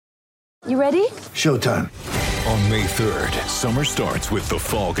You ready? Showtime. On May 3rd, summer starts with The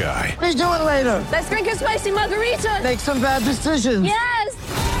Fall Guy. Let's do it later. Let's drink a spicy margarita. Make some bad decisions. Yes!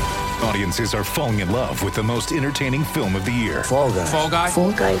 Audiences are falling in love with the most entertaining film of the year. Fall Guy. Fall Guy?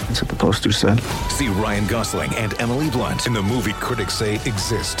 Fall guy. That's what the poster said. See Ryan Gosling and Emily Blunt in the movie critics say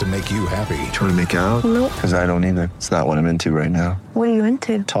exists to make you happy. Trying to make it out? Nope. Because I don't either. It's not what I'm into right now. What are you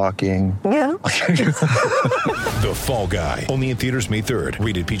into? Talking. Yeah. The Fall Guy. Only in theaters May 3rd.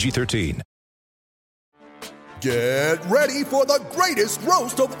 Rated PG-13. Get ready for the greatest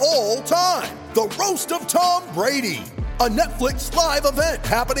roast of all time. The Roast of Tom Brady. A Netflix live event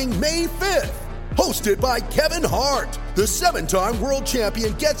happening May 5th. Hosted by Kevin Hart. The 7-time world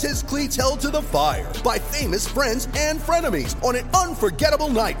champion gets his cleats held to the fire by famous friends and frenemies on an unforgettable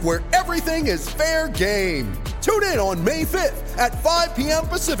night where everything is fair game. Tune in on May 5th at 5 p.m.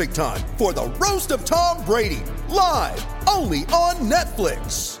 Pacific time for the Roast of Tom Brady. Live only on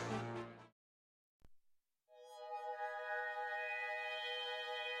Netflix.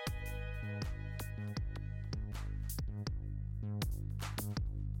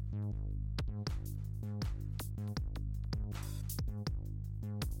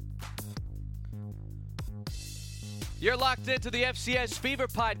 You're locked into the FCS Fever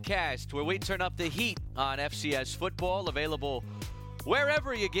Podcast, where we turn up the heat on FCS football, available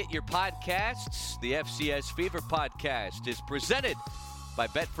wherever you get your podcasts. The FCS Fever Podcast is presented by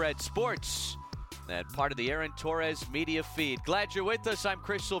Betfred Sports and part of the Aaron Torres media feed. Glad you're with us. I'm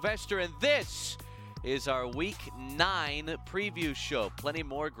Chris Sylvester, and this is our Week 9 preview show. Plenty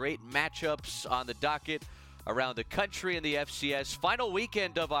more great matchups on the docket around the country in the FCS. Final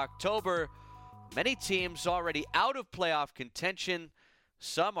weekend of October. Many teams already out of playoff contention.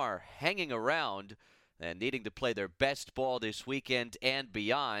 Some are hanging around and needing to play their best ball this weekend and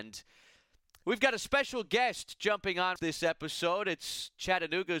beyond. We've got a special guest jumping on this episode. It's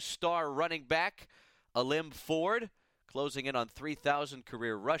Chattanooga's star running back, Alim Ford, closing in on 3,000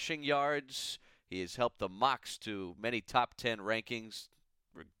 career rushing yards. He has helped the Mocs to many top 10 rankings,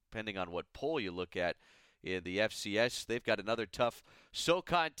 depending on what poll you look at. In the FCS, they've got another tough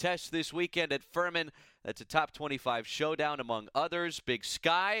SoCon test this weekend at Furman. That's a top 25 showdown among others. Big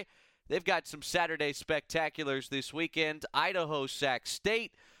Sky, they've got some Saturday spectaculars this weekend. Idaho Sac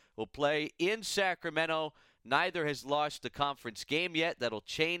State will play in Sacramento. Neither has lost a conference game yet. That'll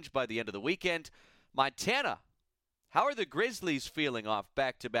change by the end of the weekend. Montana, how are the Grizzlies feeling off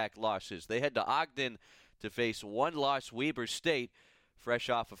back-to-back losses? They head to Ogden to face one-loss Weber State.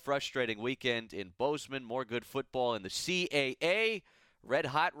 Fresh off a frustrating weekend in Bozeman. More good football in the CAA. Red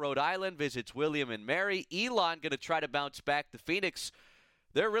Hot Rhode Island visits William and Mary. Elon going to try to bounce back. The Phoenix,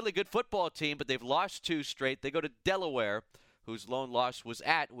 they're a really good football team, but they've lost 2 straight. They go to Delaware, whose lone loss was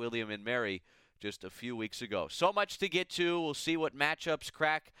at William and Mary just a few weeks ago. So much to get to. We'll see what matchups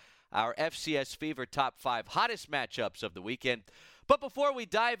crack our FCS Fever top 5 hottest matchups of the weekend. But before we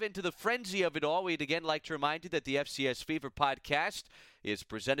dive into the frenzy of it all, we'd again like to remind you that the FCS Fever Podcast is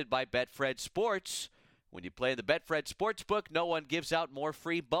presented by Betfred Sports. When you play in the Betfred Sportsbook, no one gives out more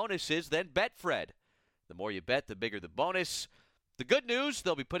free bonuses than Betfred. The more you bet, the bigger the bonus. The good news,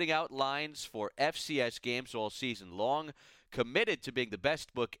 they'll be putting out lines for FCS games all season long, committed to being the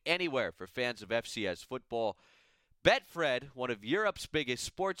best book anywhere for fans of FCS football. Betfred, one of Europe's biggest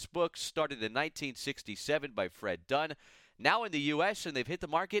sports books, started in 1967 by Fred Dunn. Now in the U.S., and they've hit the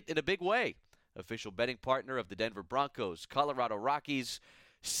market in a big way. Official betting partner of the Denver Broncos, Colorado Rockies,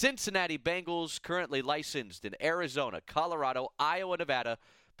 Cincinnati Bengals, currently licensed in Arizona, Colorado, Iowa, Nevada,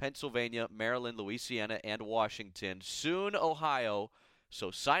 Pennsylvania, Maryland, Louisiana, and Washington. Soon, Ohio.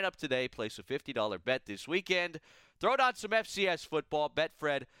 So sign up today, place a $50 bet this weekend. Throw down some FCS football.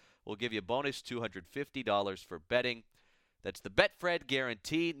 Betfred will give you a bonus $250 for betting. That's the Betfred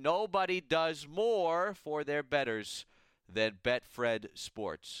guarantee. Nobody does more for their bettors than Betfred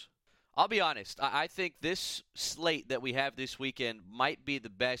Sports. I'll be honest, I think this slate that we have this weekend might be the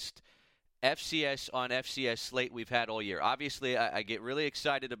best FCS on FCS slate we've had all year. Obviously, I get really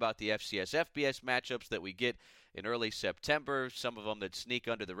excited about the FCS FBS matchups that we get in early September, some of them that sneak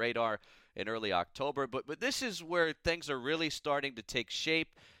under the radar in early October. But this is where things are really starting to take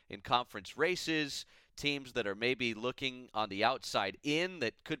shape in conference races, teams that are maybe looking on the outside in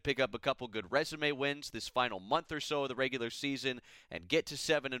that could pick up a couple good resume wins this final month or so of the regular season and get to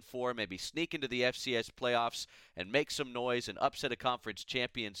 7-4, maybe sneak into the FCS playoffs and make some noise and upset a conference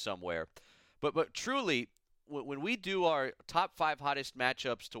champion somewhere. But truly, when we do our top 5 hottest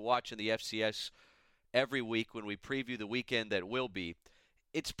matchups to watch in the FCS every week when we preview the weekend that will be,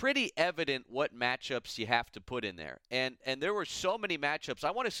 it's pretty evident what matchups you have to put in there. And there were so many matchups.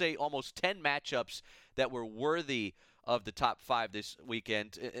 I want to say almost 10 matchups that were worthy of the top 5 this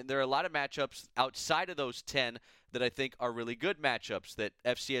weekend. And there are a lot of matchups outside of those 10 that I think are really good matchups that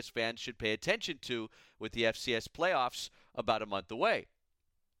FCS fans should pay attention to with the FCS playoffs about a month away.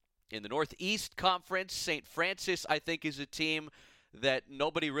 In the Northeast Conference, St. Francis, I think, is a team that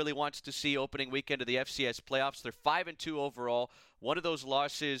nobody really wants to see opening weekend of the FCS playoffs. They're 5-2 overall. One of those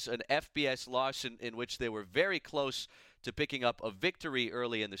losses, an FBS loss in which they were very close to picking up a victory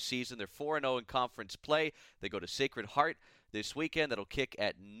early in the season. They're 4-0 in conference play. They go to Sacred Heart this weekend. That'll kick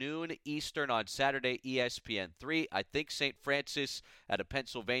at noon Eastern on Saturday, ESPN3. I think St. Francis out of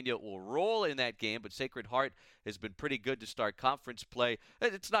Pennsylvania will roll in that game, but Sacred Heart has been pretty good to start conference play.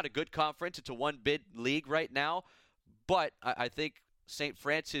 It's not a good conference. It's a one-bid league right now, but I think St.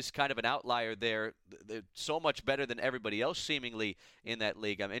 Francis kind of an outlier there. They're so much better than everybody else seemingly in that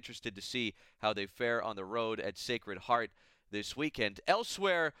league. I'm interested to see how they fare on the road at Sacred Heart this weekend.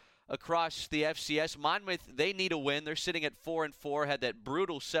 Elsewhere across the FCS, Monmouth, they need a win. They're sitting at 4-4, had that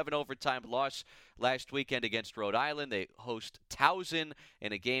brutal 7-overtime loss last weekend against Rhode Island. They host Towson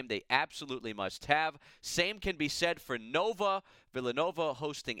in a game they absolutely must have. Same can be said for Nova. Villanova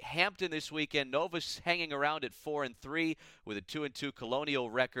hosting Hampton this weekend. Nova's hanging around at 4-3 with a 2-2 Colonial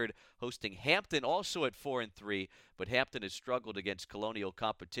record, hosting Hampton also at 4-3, but Hampton has struggled against Colonial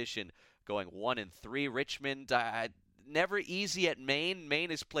competition, going 1-3. Richmond, never easy at Maine. Maine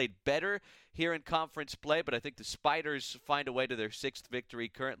has played better here in conference play, but I think the Spiders find a way to their 6th victory,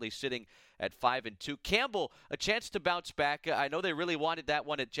 currently sitting at 5-2. Campbell, a chance to bounce back. I know they really wanted that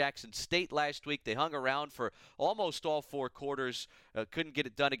one at Jackson State last week. They hung around for almost all 4 quarters, couldn't get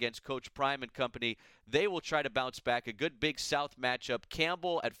it done against Coach Prime and company. They will try to bounce back. A good Big South matchup.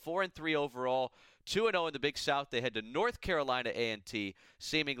 Campbell at 4-3 overall. 2-0 in the Big South. They head to North Carolina A&T,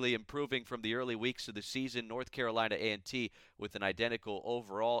 seemingly improving from the early weeks of the season. North Carolina A&T with an identical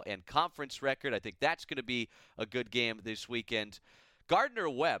overall and conference record. I think that's going to be a good game this weekend.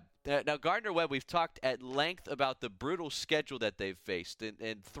 Gardner-Webb. Now, Gardner-Webb, we've talked at length about the brutal schedule that they've faced.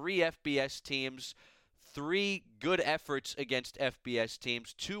 And 3 FBS teams, 3 good efforts against FBS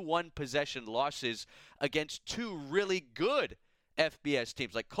teams, 2 one-possession losses against 2 really good FBS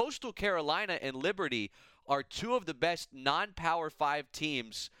teams. Like Coastal Carolina and Liberty are 2 of the best non-Power 5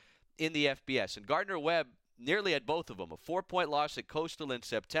 teams in the FBS. And Gardner-Webb nearly had both of them. A 4-point loss at Coastal in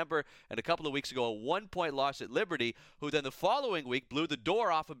September, and a couple of weeks ago, a 1-point loss at Liberty, who then the following week blew the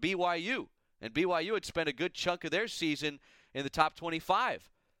door off of BYU. And BYU had spent a good chunk of their season in the top 25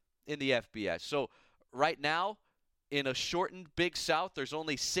 in the FBS. So right now, in a shortened Big South, there's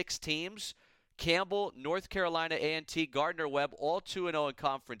only 6 teams. Campbell, North Carolina A&T, Gardner-Webb, all 2-0 in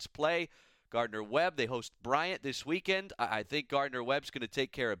conference play. Gardner-Webb, they host Bryant this weekend. I think Gardner-Webb's going to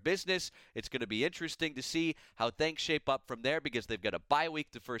take care of business. It's going to be interesting to see how things shape up from there because they've got a bye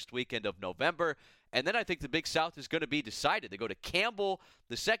week the first weekend of November. And then I think the Big South is going to be decided. They go to Campbell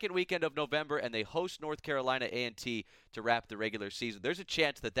the second weekend of November, and they host North Carolina A&T to wrap the regular season. There's a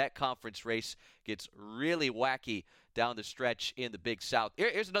chance that conference race gets really wacky down the stretch in the Big South.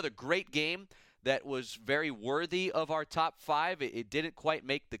 Here's another great game that was very worthy of our top 5. It didn't quite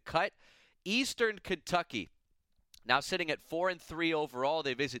make the cut. Eastern Kentucky, now sitting at 4-3 overall.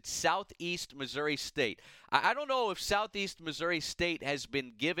 They visit Southeast Missouri State. I don't know if Southeast Missouri State has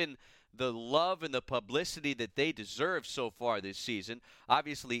been given the love and the publicity that they deserve so far this season.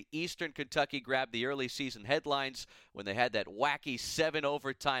 Obviously, Eastern Kentucky grabbed the early season headlines when they had that wacky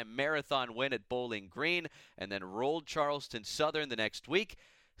 7-overtime marathon win at Bowling Green and then rolled Charleston Southern the next week.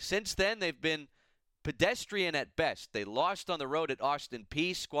 Since then, they've been pedestrian at best. They lost on the road at Austin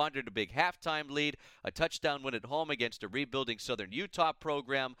Peay, squandered a big halftime lead, a touchdown win at home against a rebuilding Southern Utah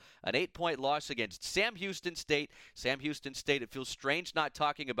program, an 8-point loss against Sam Houston State. Sam Houston State, it feels strange not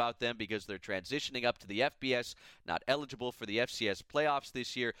talking about them because they're transitioning up to the FBS, not eligible for the FCS playoffs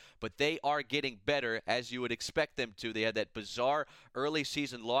this year, but they are getting better as you would expect them to. They had that bizarre early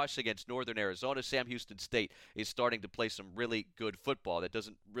season loss against Northern Arizona. Sam Houston State is starting to play some really good football. That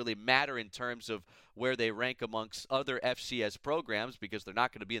doesn't really matter in terms of where they rank amongst other FCS programs because they're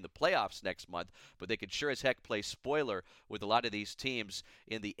not going to be in the playoffs next month, but they could sure as heck play spoiler with a lot of these teams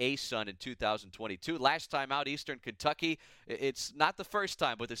in the ASUN in 2022. Last time out, Eastern Kentucky, it's not the first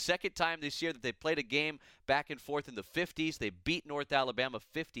time, but the second time this year that they played a game back and forth in the 50s. They beat North Alabama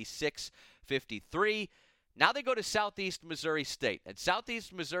 56-53. Now they go to Southeast Missouri State, and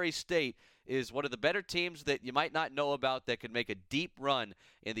Southeast Missouri State is one of the better teams that you might not know about that could make a deep run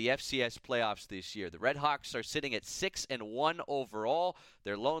in the FCS playoffs this year. The Red Hawks are sitting at 6-1 overall.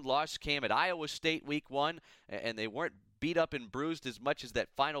 Their lone loss came at Iowa State week 1, and they weren't beat up and bruised as much as that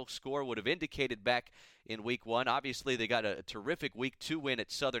final score would have indicated back in Week 1. Obviously, they got a terrific Week 2 win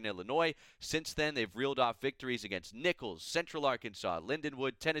at Southern Illinois. Since then, they've reeled off victories against Nichols, Central Arkansas,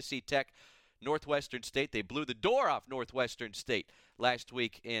 Lindenwood, Tennessee Tech, Northwestern State. They blew the door off Northwestern State last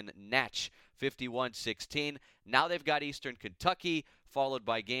week in Natch, 51-16. Now they've got Eastern Kentucky, followed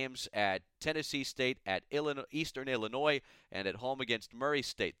by games at Tennessee State, at Eastern Illinois, and at home against Murray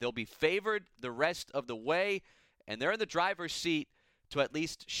State. They'll be favored the rest of the way, and they're in the driver's seat to at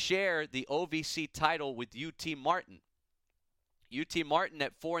least share the OVC title with UT Martin. UT Martin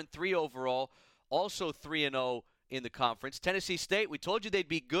at 4-3 overall, also 3-0 in the conference. Tennessee State, we told you they'd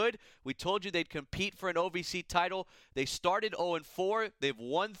be good. We told you they'd compete for an OVC title. They started 0-4. They've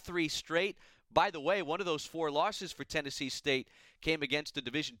won 3 straight. By the way, one of those 4 losses for Tennessee State came against a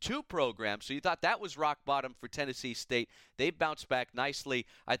Division II program, so you thought that was rock bottom for Tennessee State. They've bounced back nicely.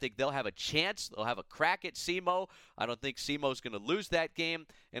 I think they'll have a chance. They'll have a crack at SEMO. I don't think SEMO's going to lose that game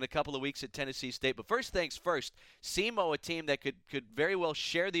in a couple of weeks at Tennessee State. But first things first, SEMO, a team that could very well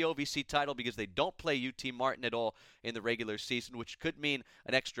share the OVC title because they don't play UT Martin at all in the regular season, which could mean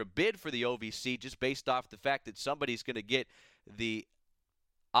an extra bid for the OVC just based off the fact that somebody's going to get the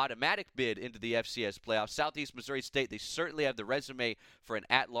automatic bid into the FCS playoffs. Southeast Missouri State, they certainly have the resume for an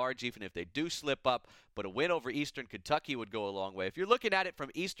at-large, even if they do slip up, but a win over Eastern Kentucky would go a long way. If you're looking at it from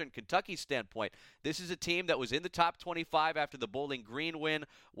Eastern Kentucky's standpoint, this is a team that was in the top 25 after the Bowling Green win.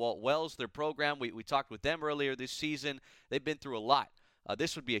 Walt Wells, their program, we talked with them earlier this season. They've been through a lot.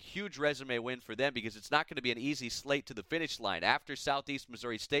 This would be a huge resume win for them because it's not going to be an easy slate to the finish line. After Southeast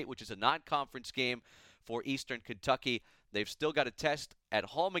Missouri State, which is a non-conference game for Eastern Kentucky, they've still got a test at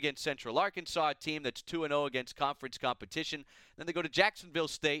home against Central Arkansas, a team that's 2-0 against conference competition. Then they go to Jacksonville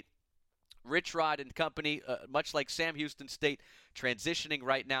State. Rich Rod and company, much like Sam Houston State, transitioning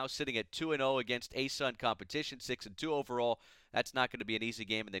right now, sitting at 2-0 against ASUN competition, 6-2 overall. That's not going to be an easy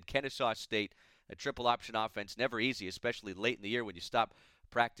game. And then Kennesaw State, a triple option offense, never easy, especially late in the year when you stop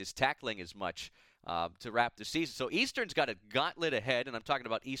practice tackling as much to wrap the season. So Eastern's got a gauntlet ahead, and I'm talking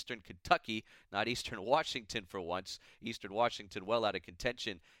about Eastern Kentucky, not Eastern Washington for once. Eastern Washington well out of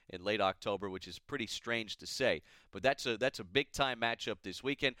contention in late October, which is pretty strange to say. But that's a big-time matchup this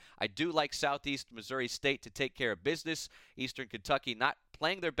weekend. I do like Southeast Missouri State to take care of business. Eastern Kentucky not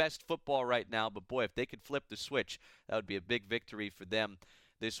playing their best football right now, but boy, if they could flip the switch, that would be a big victory for them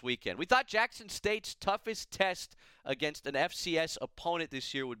this weekend. We thought Jackson State's toughest test against an FCS opponent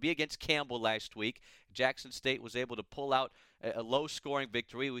this year would be against Campbell last week. Jackson State was able to pull out a low-scoring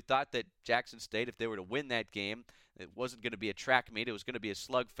victory. We thought that Jackson State, if they were to win that game, it wasn't going to be a track meet. It was going to be a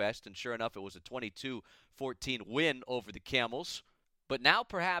slugfest, and sure enough, it was a 22-14 win over the Camels. But now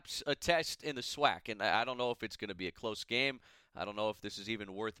perhaps a test in the SWAC, and I don't know if it's going to be a close game. I don't know if this is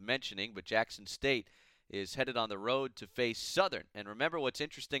even worth mentioning, but Jackson State is headed on the road to face Southern. And remember, what's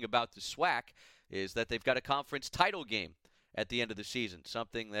interesting about the SWAC is that they've got a conference title game at the end of the season,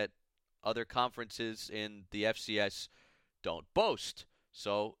 something that other conferences in the FCS don't boast.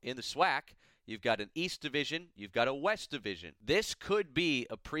 So in the SWAC, you've got an East Division, you've got a West Division. This could be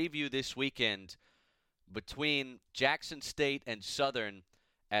a preview this weekend between Jackson State and Southern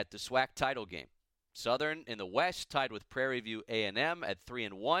at the SWAC title game. Southern in the West tied with Prairie View A&M at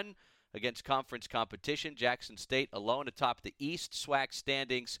 3-1 against conference competition. Jackson State alone atop the East SWAC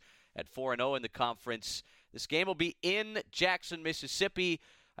standings at 4-0 in the conference. This game will be in Jackson, Mississippi.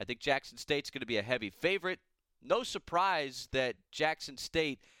 I think Jackson State's going to be a heavy favorite. No surprise that Jackson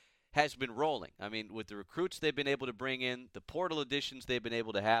State has been rolling. I mean, with the recruits they've been able to bring in, the portal additions they've been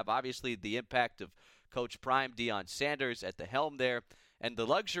able to have, obviously the impact of Coach Prime, Deion Sanders at the helm there, and the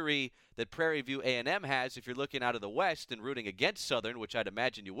luxury that Prairie View A&M has if you're looking out of the West and rooting against Southern, which I'd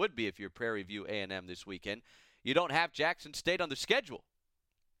imagine you would be if you're Prairie View A&M this weekend, you don't have Jackson State on the schedule.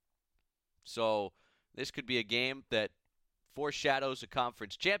 So this could be a game that foreshadows a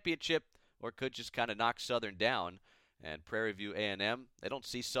conference championship or could just kind of knock Southern down. And Prairie View A&M, they don't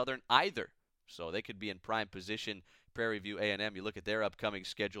see Southern either. So they could be in prime position. Prairie View A&M, you look at their upcoming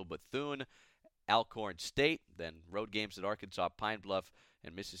schedule, Bethune, Alcorn State, then road games at Arkansas Pine Bluff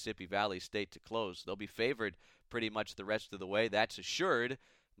and Mississippi Valley State to close. They'll be favored pretty much the rest of the way. That's assured,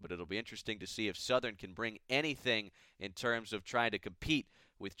 but it'll be interesting to see if Southern can bring anything in terms of trying to compete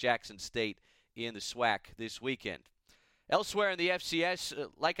with Jackson State in the SWAC this weekend. Elsewhere in the FCS,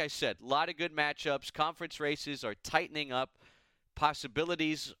 like I said, a lot of good matchups. Conference races are tightening up.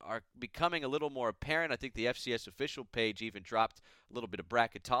 Possibilities are becoming a little more apparent. I think the FCS official page even dropped a little bit of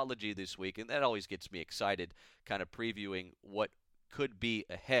bracketology this week, and that always gets me excited, kind of previewing what could be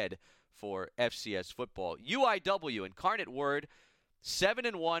ahead for FCS football. UIW, Incarnate Word,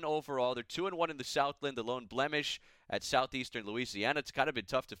 7-1 overall. They're 2-1 in the Southland. The lone blemish at Southeastern Louisiana. It's kind of been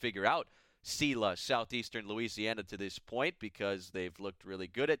tough to figure out SELA, Southeastern Louisiana, to this point because they've looked really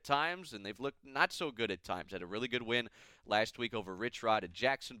good at times and they've looked not so good at times. Had a really good win last week over Rich Rod at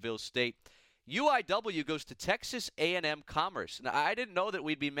Jacksonville State. UIW goes to Texas A&M Commerce. Now, I didn't know that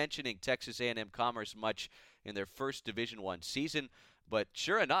we'd be mentioning Texas A&M Commerce much in their first Division I season, but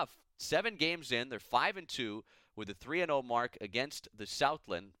sure enough, 7 games in, they're 5-2 with a 3-0 mark against the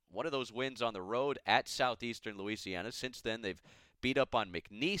Southland. One of those wins on the road at Southeastern Louisiana. Since then, they've beat up on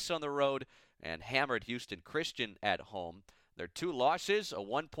McNeese on the road and hammered Houston Christian at home. Their 2 losses, a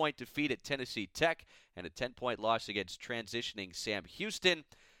 1-point defeat at Tennessee Tech and a 10-point loss against transitioning Sam Houston.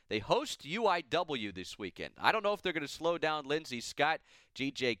 They host UIW this weekend. I don't know if they're going to slow down Lindsey Scott,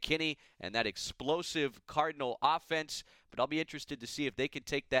 G.J. Kinney, and that explosive Cardinal offense, but I'll be interested to see if they can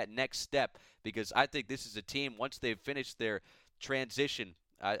take that next step because I think this is a team, once they've finished their transition,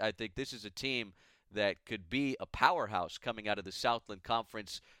 I think this is a team that could be a powerhouse coming out of the Southland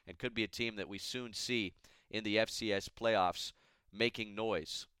Conference and could be a team that we soon see in the FCS playoffs making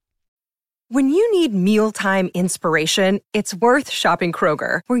noise. When you need mealtime inspiration, it's worth shopping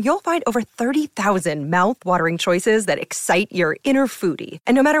Kroger, where you'll find over 30,000 mouth-watering choices that excite your inner foodie.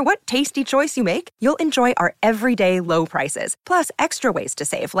 And no matter what tasty choice you make, you'll enjoy our everyday low prices, plus extra ways to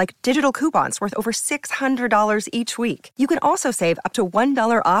save, like digital coupons worth over $600 each week. You can also save up to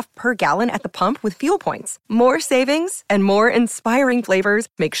 $1 off per gallon at the pump with fuel points. More savings and more inspiring flavors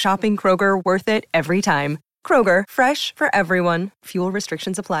make shopping Kroger worth it every time. Kroger, fresh for everyone. Fuel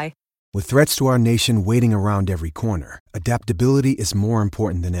restrictions apply. With threats to our nation waiting around every corner, adaptability is more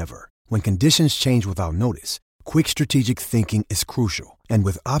important than ever. When conditions change without notice, quick strategic thinking is crucial. And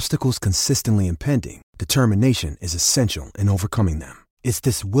with obstacles consistently impending, determination is essential in overcoming them. It's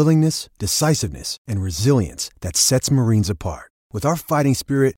this willingness, decisiveness, and resilience that sets Marines apart. With our fighting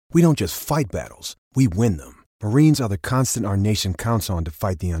spirit, we don't just fight battles, we win them. Marines are the constant our nation counts on to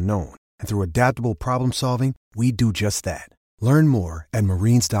fight the unknown. And through adaptable problem solving, we do just that. Learn more at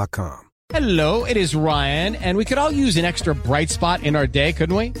Marines.com. Hello, it is Ryan, and we could all use an extra bright spot in our day,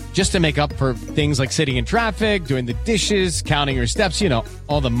 couldn't we? Just to make up for things like sitting in traffic, doing the dishes, counting your steps, you know,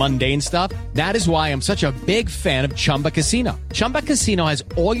 all the mundane stuff. That is why I'm such a big fan of Chumba Casino. Chumba Casino has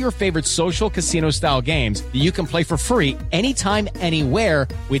all your favorite social casino-style games that you can play for free anytime, anywhere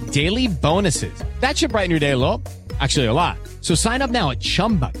with daily bonuses. That should brighten your day a little. Actually, a lot. So sign up now at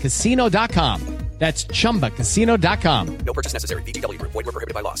ChumbaCasino.com. That's ChumbaCasino.com. No purchase necessary. VGW Group. Void where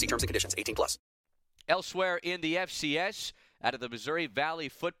prohibited by law. See terms and conditions. 18+. Elsewhere in the FCS, out of the Missouri Valley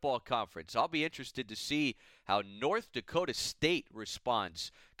Football Conference, I'll be interested to see how North Dakota State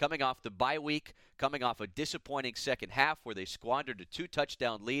responds. Coming off the bye week, coming off a disappointing second half where they squandered a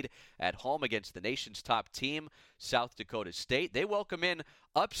 2-touchdown lead at home against the nation's top team, South Dakota State. They welcome in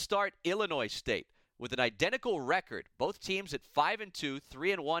upstart Illinois State with an identical record. Both teams at 5-2,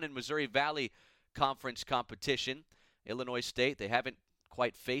 3-1 in Missouri Valley Conference competition. Illinois State, they haven't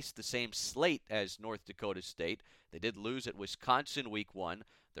quite faced the same slate as North Dakota State. They did lose at Wisconsin week 1.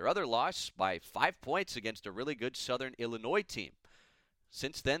 Their other loss by 5 points against a really good Southern Illinois team.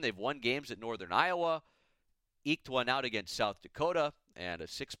 Since then, they've won games at Northern Iowa, eked one out against South Dakota, and a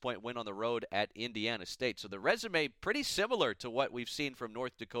 6-point win on the road at Indiana State. So the resume pretty similar to what we've seen from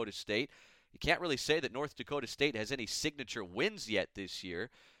North Dakota State. You can't really say that North Dakota State has any signature wins yet this year.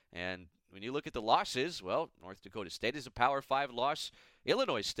 And when you look at the losses, well, North Dakota State has a Power 5 loss.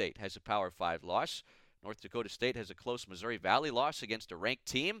 Illinois State has a Power 5 loss. North Dakota State has a close Missouri Valley loss against a ranked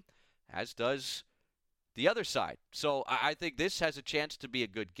team, as does the other side. So I think this has a chance to be a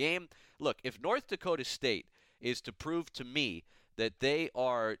good game. Look, if North Dakota State is to prove to me that they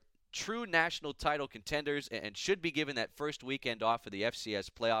are true national title contenders and should be given that first weekend off of the FCS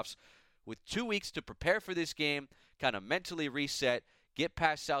playoffs, with 2 weeks to prepare for this game, kind of mentally reset, get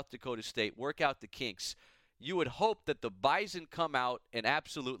past South Dakota State, work out the kinks, you would hope that the Bison come out and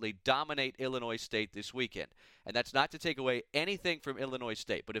absolutely dominate Illinois State this weekend. And that's not to take away anything from Illinois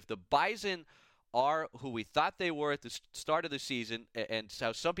State. But if the Bison are who we thought they were at the start of the season, and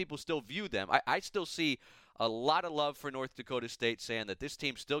how some people still view them, I still see a lot of love for North Dakota State, saying that this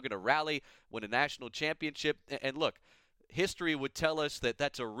team's still going to rally, win a national championship. And look, history would tell us that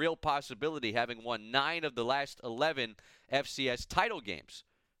that's a real possibility, having won 9 of the last 11 FCS title games.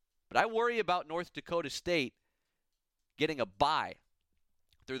 But I worry about North Dakota State getting a bye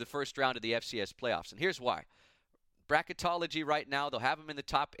through the first round of the FCS playoffs. And here's why. Bracketology right now, they'll have them in the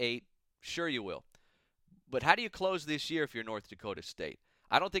top 8. Sure you will. But how do you close this year if you're North Dakota State?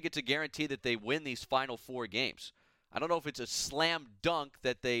 I don't think it's a guarantee that they win these final 4 games. I don't know if it's a slam dunk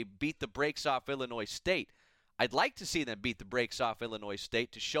that they beat the brakes off Illinois State. I'd like to see them beat the brakes off Illinois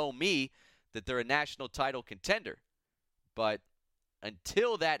State to show me that they're a national title contender. But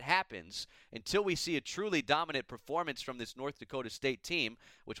until that happens, until we see a truly dominant performance from this North Dakota State team,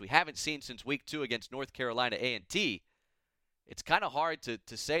 which we haven't seen since week 2 against North Carolina A&T, it's kind of hard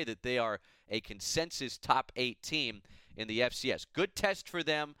to say that they are a consensus top 8 team in the FCS. Good test for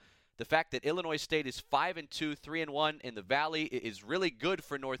them. The fact that Illinois State is 5-2, 3-1 in the Valley is really good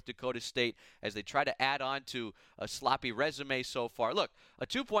for North Dakota State as they try to add on to a sloppy resume so far. Look, a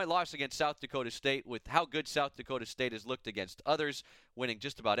 2-point loss against South Dakota State with how good South Dakota State has looked against others, winning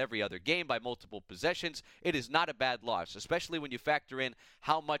just about every other game by multiple possessions. It is not a bad loss, especially when you factor in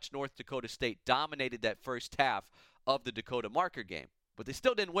how much North Dakota State dominated that first half of the Dakota Marker game. But they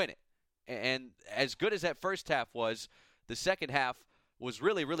still didn't win it. And as good as that first half was, the second half was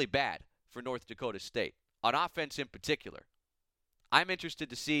really, really bad for North Dakota State, on offense in particular. I'm interested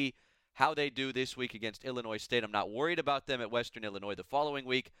to see how they do this week against Illinois State. I'm not worried about them at Western Illinois the following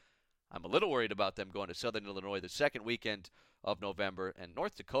week. I'm a little worried about them going to Southern Illinois the second weekend of November. And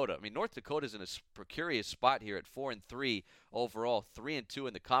North Dakota, North Dakota's in a precarious spot here at 4-3 overall, 3-2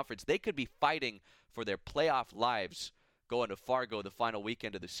 in the conference. They could be fighting for their playoff lives going to Fargo the final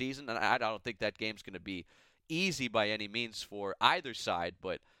weekend of the season. And I don't think that game's going to be easy by any means for either side,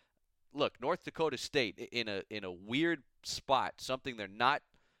 but look, North Dakota State in a weird spot, something they're not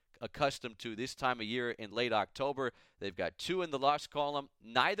accustomed to this time of year in late October. They've got 2 in the loss column.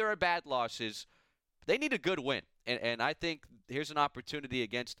 Neither are bad losses. They need a good win, and I think here's an opportunity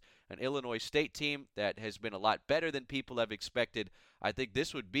against an Illinois State team that has been a lot better than people have expected. I think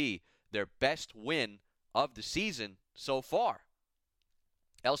this would be their best win of the season so far.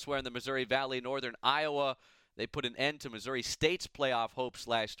 Elsewhere in the Missouri Valley, Northern Iowa, they put an end to Missouri State's playoff hopes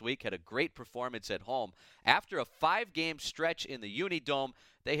last week, had a great performance at home. After a 5-game stretch in the Unidome,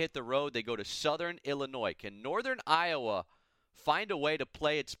 they hit the road. They go to Southern Illinois. Can Northern Iowa find a way to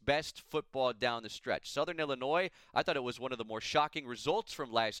play its best football down the stretch? Southern Illinois, I thought it was one of the more shocking results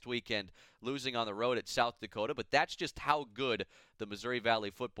from last weekend, losing on the road at South Dakota, but that's just how good the Missouri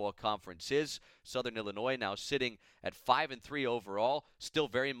Valley Football Conference is. Southern Illinois now sitting at 5-3 overall, still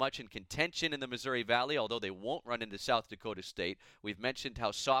very much in contention in the Missouri Valley, although they won't run into South Dakota State. We've mentioned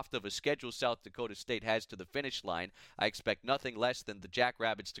how soft of a schedule South Dakota State has to the finish line. I expect nothing less than the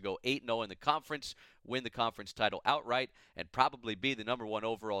Jackrabbits to go 8-0 in the conference, win the conference title outright, and probably be the number 1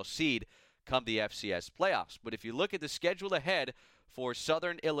 overall seed come the FCS playoffs. But if you look at the schedule ahead for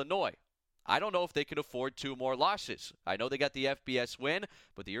Southern Illinois, I don't know if they can afford 2 more losses. I know they got the FBS win,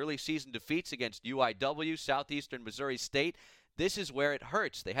 but the early season defeats against UIW, Southeastern Missouri State, this is where it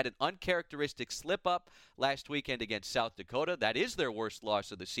hurts. They had an uncharacteristic slip-up last weekend against South Dakota. That is their worst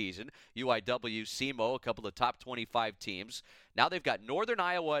loss of the season. UIW, SEMO, a couple of top 25 teams. Now they've got Northern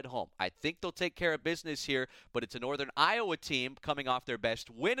Iowa at home. I think they'll take care of business here, but it's a Northern Iowa team coming off their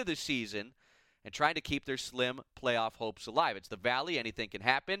best win of the season and trying to keep their slim playoff hopes alive. It's the Valley. Anything can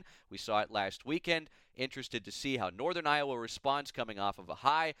happen. We saw it last weekend. Interested to see how Northern Iowa responds coming off of a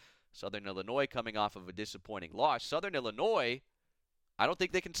high. Southern Illinois coming off of a disappointing loss. Southern Illinois, I don't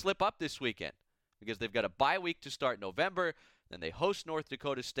think they can slip up this weekend because they've got a bye week to start November. Then they host North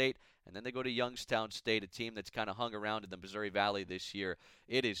Dakota State, and then they go to Youngstown State, a team that's kind of hung around in the Missouri Valley this year.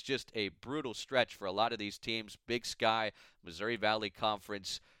 It is just a brutal stretch for a lot of these teams. Big Sky, Missouri Valley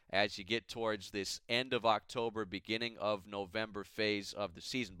Conference, as you get towards this end of October, beginning of November phase of the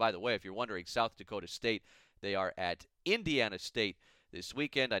season. By the way, if you're wondering, South Dakota State, they are at Indiana State this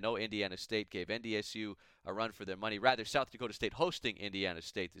weekend. I know Indiana State gave NDSU a run for their money. Rather, South Dakota State hosting Indiana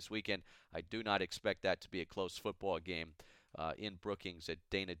State this weekend. I do not expect that to be a close football game in Brookings at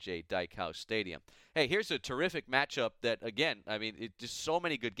Dana J. Dykehouse Stadium. Hey, here's a terrific matchup that, again, just so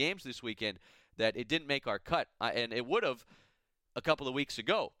many good games this weekend that it didn't make our cut. And it would have a couple of weeks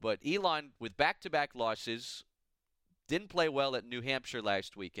ago. But Elon, with back-to-back losses, didn't play well at New Hampshire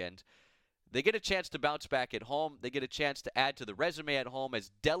last weekend. They get a chance to bounce back at home. They get a chance to add to the resume at home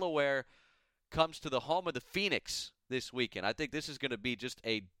as Delaware comes to the home of the Phoenix this weekend. I think this is going to be just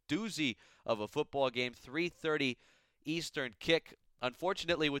a doozy of a football game, 3:30 Eastern kick.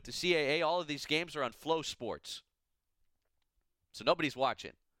 Unfortunately, with the CAA, all of these games are on Flow Sports, so nobody's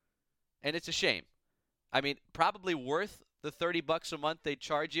watching. And it's a shame. Probably worth the $30 a month they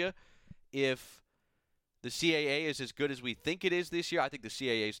charge you if the CAA is as good as we think it is this year. I think the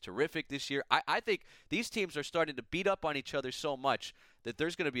CAA is terrific this year. I think these teams are starting to beat up on each other so much that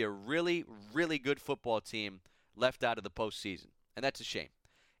there's going to be a really, really good football team left out of the postseason, and that's a shame.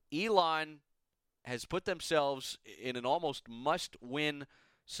 Elon has put themselves in an almost must-win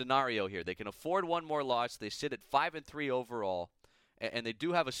scenario here. They can afford one more loss. They sit at 5-3 overall, and they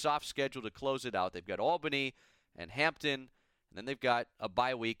do have a soft schedule to close it out. They've got Albany and Hampton, And then they've got a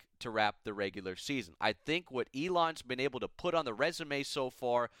bye week to wrap the regular season. I think what Elon's been able to put on the resume so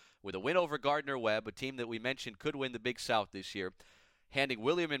far with a win over Gardner-Webb, a team that we mentioned could win the Big South this year, handing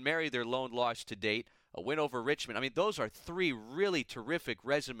William and Mary their lone loss to date, a win over Richmond. I mean, those are three really terrific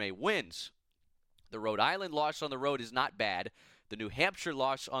resume wins. The Rhode Island loss on the road is not bad. The New Hampshire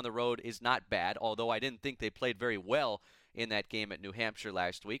loss on the road is not bad, although I didn't think they played very well in that game at New Hampshire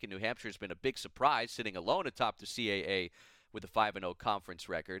last week. And New Hampshire's been a big surprise, sitting alone atop the CAA with a 5-0 conference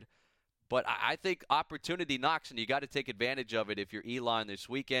record. But I think opportunity knocks, and you got to take advantage of it if you're Elon this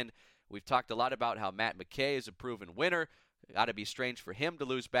weekend. We've talked a lot about how Matt McKay is a proven winner. Got to be strange for him to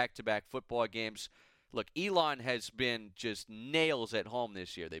lose back-to-back football games. Look, Elon has been just nails at home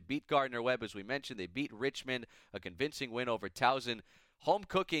this year. They beat Gardner-Webb, as we mentioned. They beat Richmond, a convincing win over Towson. Home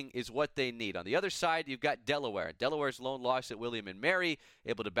cooking is what they need. On the other side, you've got Delaware. Delaware's lone loss at William & Mary,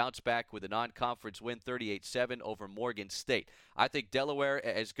 able to bounce back with a non-conference win 38-7 over Morgan State. I think Delaware,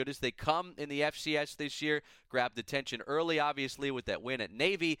 as good as they come in the FCS this year, grabbed attention early, obviously, with that win at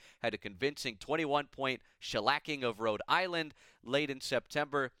Navy, had a convincing 21-point shellacking of Rhode Island late in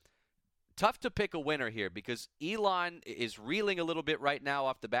September. Tough to pick a winner here because Elon is reeling a little bit right now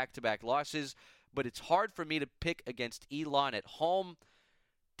off the back-to-back losses, but it's hard for me to pick against Elon at home.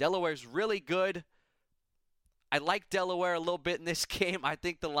 Delaware's really good. I like Delaware a little bit in this game. I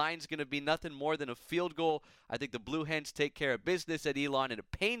think the line's going to be nothing more than a field goal. I think the Blue Hens take care of business at Elon, and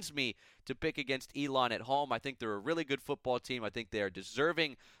it pains me to pick against Elon at home. I think they're a really good football team. I think they are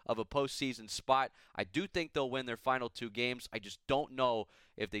deserving of a postseason spot. I do think they'll win their final two games. I just don't know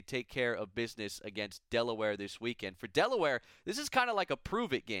if they take care of business against Delaware this weekend. For Delaware, this is kind of like a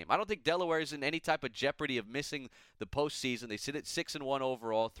prove-it game. I don't think Delaware is in any type of jeopardy of missing the postseason. They sit at 6-1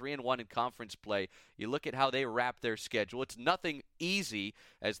 overall, 3-1 in conference play. You look at how they wrap their schedule. It's nothing easy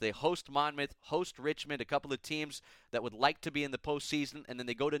as they host Monmouth, host Richmond, a couple of teams that would like to be in the postseason, and then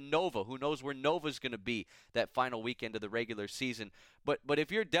they go to Nova. Who knows where Nova's going to be that final weekend of the regular season. But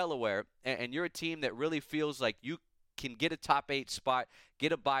if you're Delaware and you're a team that really feels like you can get a top 8 spot,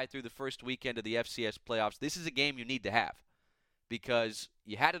 get a bye through the first weekend of the FCS playoffs, this is a game you need to have because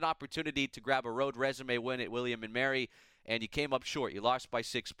you had an opportunity to grab a road resume win at William & Mary, and you came up short. You lost by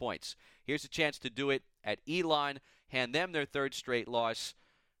 6 points. Here's a chance to do it at Elon, hand them their third straight loss.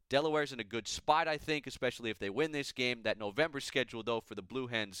 Delaware's in a good spot, I think, especially if they win this game. That November schedule, though, for the Blue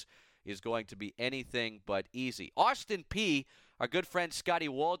Hens is going to be anything but easy. Austin Peay, our good friend Scotty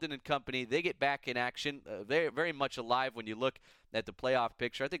Walden and company, they get back in action. They're very much alive when you look at the playoff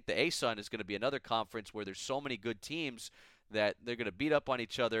picture. I think the ASUN is going to be another conference where there's so many good teams that they're going to beat up on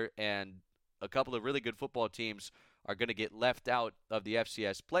each other, and a couple of really good football teams are going to get left out of the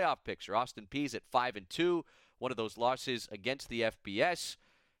FCS playoff picture. Austin Peay's at 5-2, one of those losses against the FBS.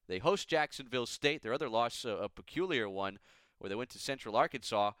 They host Jacksonville State. Their other loss, a peculiar one, where they went to Central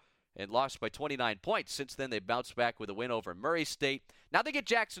Arkansas and lost by 29 points. Since then, they bounced back with a win over Murray State. Now they get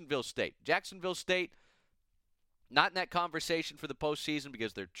Jacksonville State. Jacksonville State, not in that conversation for the postseason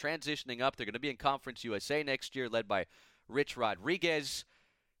because they're transitioning up. They're going to be in Conference USA next year, led by Rich Rodriguez.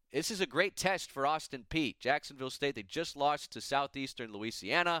 This is a great test for Austin Peay. Jacksonville State, they just lost to Southeastern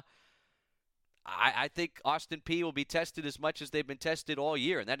Louisiana. I think Austin Peay will be tested as much as they've been tested all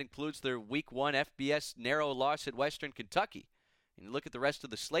year, and that includes their Week 1 FBS narrow loss at Western Kentucky. And you look at the rest of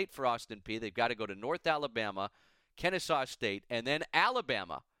the slate for Austin Peay, they've got to go to North Alabama, Kennesaw State, and then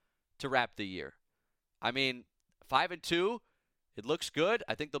Alabama to wrap the year. I mean, 5-2, it looks good.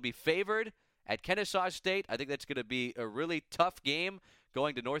 I think they'll be favored at Kennesaw State. I think that's going to be a really tough game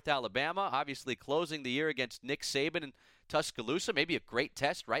going to North Alabama, obviously closing the year against Nick Saban and Tuscaloosa, maybe a great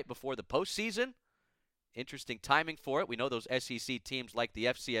test right before the postseason. Interesting timing for it. We know those SEC teams like the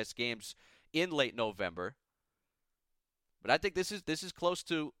FCS games in late November. But I think this is close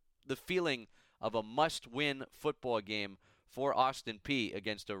to the feeling of a must-win football game for Austin Peay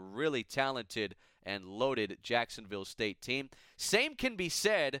against a really talented and loaded Jacksonville State team. Same can be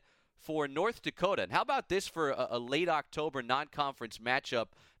said for North Dakota. And how about this for a late October non-conference matchup?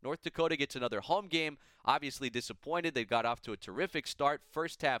 North Dakota gets another home game. Obviously disappointed. They got off to a terrific start.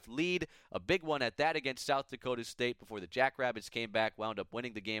 First half lead, a big one at that against South Dakota State before the Jackrabbits came back, wound up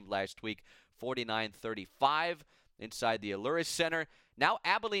winning the game last week 49-35 inside the Aluris Center. Now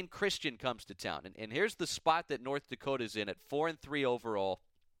Abilene Christian comes to town. And here's the spot that North Dakota's in at 4-3 overall,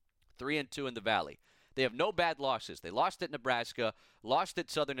 3-2 in the Valley. They have no bad losses. They lost at Nebraska, lost at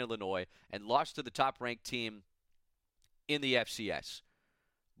Southern Illinois, and lost to the top-ranked team in the FCS.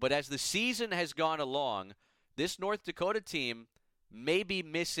 But as the season has gone along, this North Dakota team may be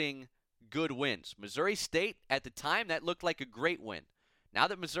missing good wins. Missouri State, at the time, that looked like a great win. Now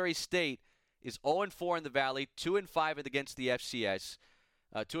that Missouri State is 0-4 in the Valley, 2-5 against the FCS,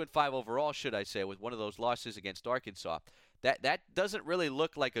 2-5 overall, should I say, with one of those losses against Arkansas. That doesn't really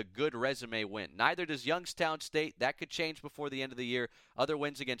look like a good resume win. Neither does Youngstown State. That could change before the end of the year. Other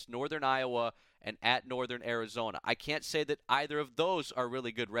wins against Northern Iowa and at Northern Arizona. I can't say that either of those are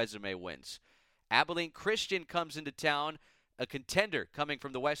really good resume wins. Abilene Christian comes into town, a contender coming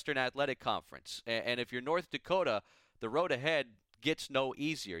from the Western Athletic Conference. And if you're North Dakota, the road ahead gets no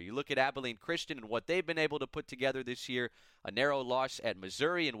easier. You look at Abilene Christian and what they've been able to put together this year, a narrow loss at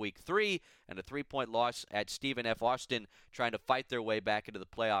Missouri in Week 3 and a 3-point loss at Stephen F. Austin, trying to fight their way back into the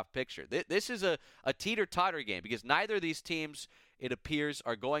playoff picture. This is a teeter-totter game because neither of these teams, it appears,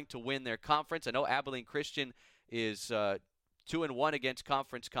 are going to win their conference. I know Abilene Christian is 2-1 against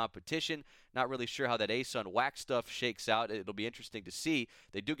conference competition. Not really sure how that ASUN WAC stuff shakes out. It'll be interesting to see.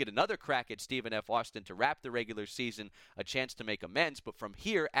 They do get another crack at Stephen F. Austin to wrap the regular season, a chance to make amends. But from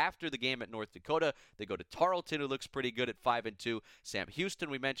here, after the game at North Dakota, they go to Tarleton, who looks pretty good at 5-2. Sam Houston,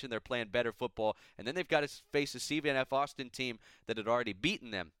 we mentioned, they're playing better football. And then they've got to face a Stephen F. Austin team that had already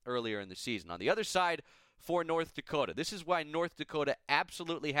beaten them earlier in the season. On the other side, for North Dakota. This is why North Dakota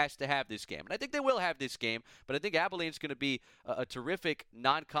absolutely has to have this game. And I think they will have this game, but I think Abilene's going to be a terrific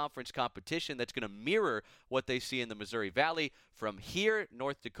non-conference competition that's going to mirror what they see in the Missouri Valley. From here,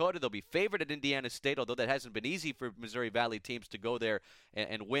 North Dakota, they'll be favored at Indiana State, although that hasn't been easy for Missouri Valley teams to go there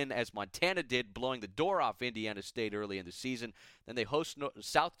and win as Montana did, blowing the door off Indiana State early in the season. Then they host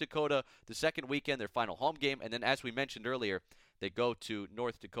South Dakota the second weekend, their final home game. And then, as we mentioned earlier, they go to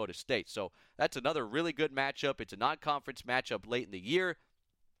North Dakota State. So that's another really good matchup. It's a non-conference matchup late in the year.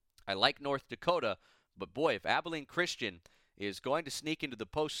 I like North Dakota, but boy, if Abilene Christian is going to sneak into the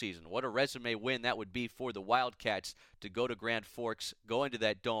postseason, what a resume win that would be for the Wildcats to go to Grand Forks, go into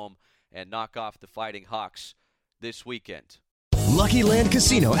that dome, and knock off the Fighting Hawks this weekend. Lucky Land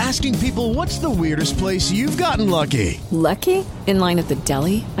Casino, asking people, what's the weirdest place you've gotten lucky? Lucky? In line at the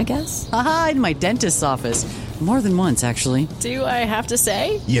deli, I guess? Aha, in my dentist's office. More than once, actually. Do I have to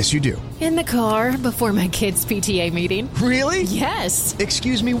say? Yes, you do. In the car before my kids' PTA meeting. Really? Yes.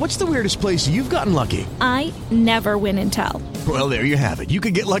 Excuse me, what's the weirdest place you've gotten lucky? I never win and tell. Well, there you have it. You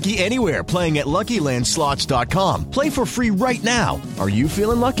can get lucky anywhere, playing at LuckyLandSlots.com. Play for free right now. Are you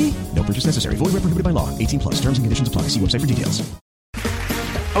feeling lucky? No purchase necessary. Void where prohibited by law. 18+. Terms and conditions apply. See website for details.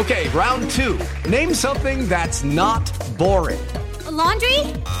 Okay, round two. Name something that's not boring. A laundry?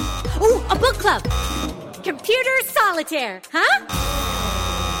 Ooh, a book club. Computer solitaire, huh?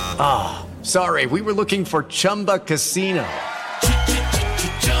 Ah, oh, sorry, we were looking for Chumba Casino.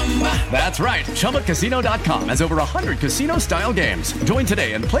 That's right, ChumbaCasino.com has over 100 casino-style games. Join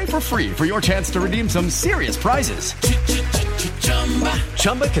today and play for free for your chance to redeem some serious prizes.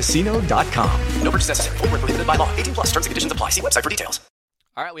 ChumbaCasino.com. No purchase necessary. Void where prohibited by law. 18+. Terms and conditions apply. See website for details.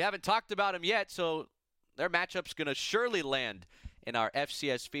 All right, we haven't talked about them yet, so their matchup's going to surely land in our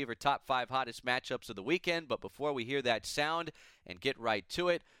FCS Fever Top 5 Hottest Matchups of the Weekend. But before we hear that sound and get right to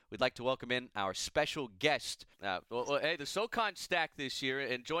it, we'd like to welcome in our special guest. Hey, the SoCon stack this year,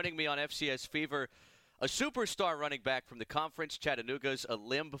 and joining me on FCS Fever, a superstar running back from the conference, Chattanooga's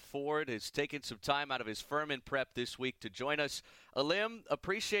Alim Ford, has taken some time out of his Furman prep this week to join us. Alim,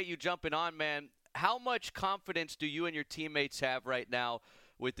 appreciate you jumping on, man. How much confidence do you and your teammates have right now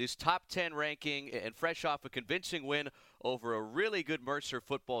with this top 10 ranking and fresh off a convincing win over a really good Mercer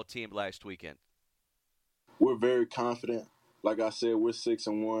football team last weekend? We're very confident. Like I said, we're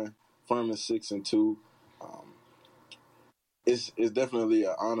 6-1. Furman's 6-2. It's definitely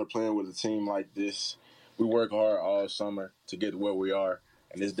an honor playing with a team like this. We work hard all summer to get to where we are,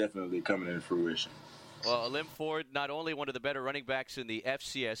 and it's definitely coming into fruition. Well, Alim Ford, not only one of the better running backs in the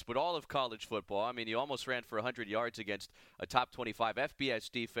FCS, but all of college football. I mean, you almost ran for 100 yards against a top 25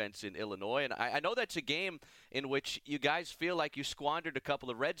 FBS defense in Illinois. And I know that's a game in which you guys feel like you squandered a couple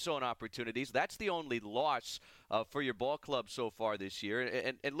of red zone opportunities. That's the only loss for your ball club so far this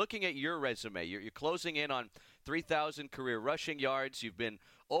year. And looking at your resume, you're closing in on 3,000 career rushing yards. You've been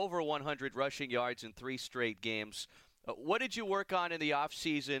over 100 rushing yards in 3 straight games. What did you work on in the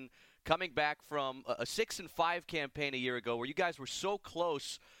offseason, coming back from a 6-5 campaign a year ago where you guys were so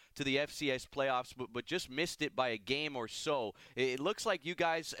close to the FCS playoffs but just missed it by a game or so? It looks like you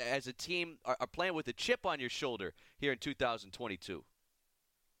guys as a team are playing with a chip on your shoulder here in 2022.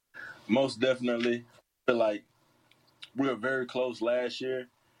 Most definitely. I feel like we were very close last year.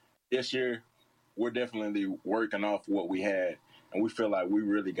 This year, we're definitely working off what we had, and we feel like we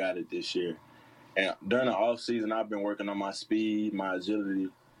really got it this year. And during the offseason, I've been working on my speed, my agility,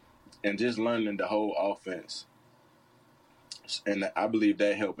 and just learning the whole offense. And I believe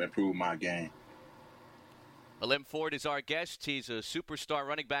that helped improve my game. Alim Ford is our guest. He's a superstar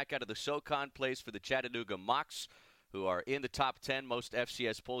running back out of the SoCon, plays for the Chattanooga Mocs, who are in the top 10 most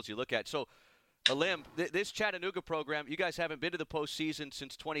FCS polls you look at. So, Alim, this Chattanooga program, you guys haven't been to the postseason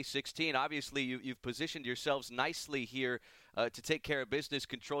since 2016. Obviously, you've positioned yourselves nicely here to take care of business,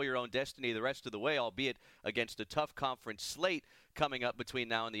 control your own destiny the rest of the way, albeit against a tough conference slate coming up between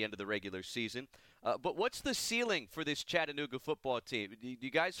now and the end of the regular season. But what's the ceiling for this Chattanooga football team? Do you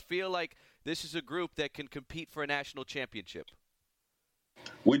guys feel like this is a group that can compete for a national championship?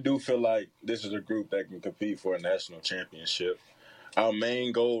 We do feel like this is a group that can compete for a national championship. Our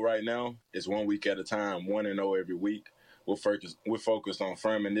main goal right now is 1 week at a time, 1-0 every week. We're focused on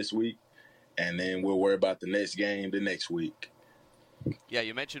Furman this week, and then we'll worry about the next game the next week. Yeah,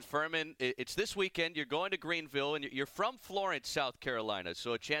 you mentioned Furman. It's this weekend. You're going to Greenville, and you're from Florence, South Carolina,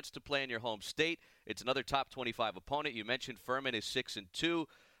 so a chance to play in your home state. It's another top 25 opponent. You mentioned Furman is 6-2.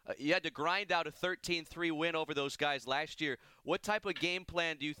 You had to grind out a 13-3 win over those guys last year. What type of game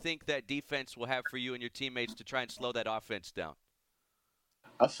plan do you think that defense will have for you and your teammates to try and slow that offense down?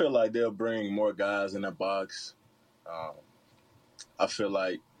 I feel like they'll bring more guys in the box. I feel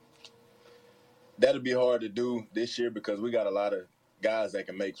like that'll be hard to do this year because we got a lot of guys that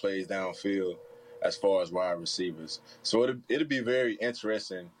can make plays downfield as far as wide receivers. So it'll be very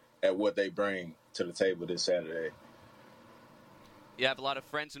interesting at what they bring to the table this Saturday. You have a lot of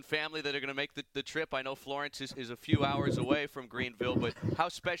friends and family that are going to make the trip. I know Florence is a few hours away from Greenville, but how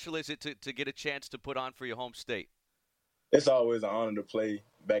special is it to get a chance to put on for your home state? It's always an honor to play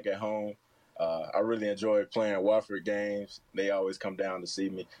back at home. I really enjoy playing Wofford games. They always come down to see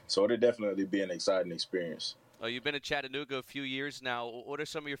me. So it'll definitely be an exciting experience. You've been in Chattanooga a few years now. What are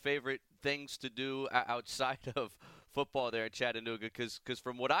some of your favorite things to do outside of football there in Chattanooga? Because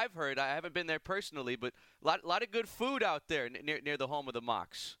from what I've heard, I haven't been there personally, but a lot of good food out there near the home of the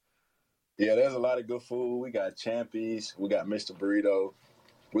Mocs. Yeah, there's a lot of good food. We got Champy's. We got Mr. Burrito.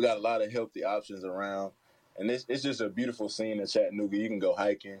 We got a lot of healthy options around. And it's just a beautiful scene in Chattanooga. You can go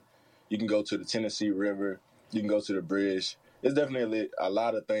hiking. You can go to the Tennessee River. You can go to the bridge. There's definitely a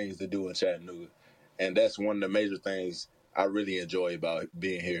lot of things to do in Chattanooga. And that's one of the major things I really enjoy about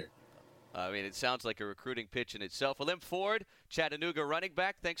being here. I mean, it sounds like a recruiting pitch in itself. Alim Ford, Chattanooga running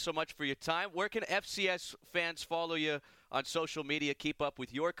back, thanks so much for your time. Where can FCS fans follow you on social media, keep up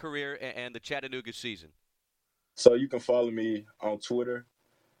with your career and the Chattanooga season? So you can follow me on Twitter,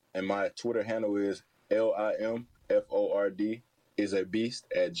 and my Twitter handle is LIMFORD is a beast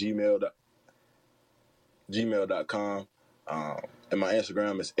at gmail.com. And my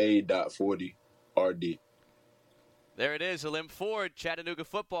Instagram is a.40rd. There it is, Alim Ford, Chattanooga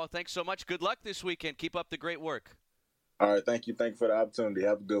football. Thanks so much. Good luck this weekend. Keep up the great work. All right, thank you. Thank you for the opportunity.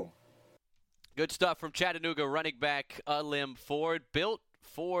 Have a good one. Good stuff from Chattanooga running back Alim Ford. Built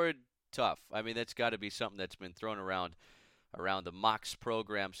Ford tough. I mean, that's got to be something that's been thrown around the Mocs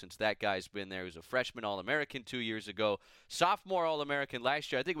program since that guy's been there. He was a freshman All-American 2 years ago, sophomore All-American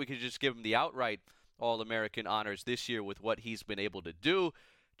last year. I think we could just give him the outright All-American honors this year with what he's been able to do.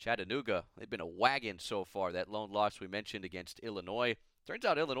 Chattanooga, they've been a wagon so far. That lone loss we mentioned against Illinois. Turns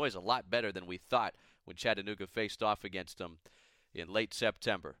out Illinois is a lot better than we thought when Chattanooga faced off against them in late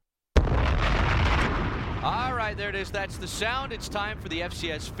September. All right, there it is. That's the sound. It's time for the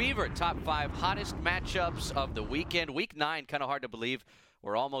FCS Fever. Top 5 hottest matchups of the weekend. Week 9, kind of hard to believe.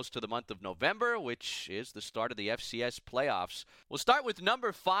 We're almost to the month of November, which is the start of the FCS playoffs. We'll start with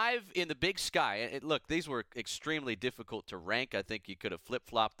number 5 in the Big Sky. Look, these were extremely difficult to rank. I think you could have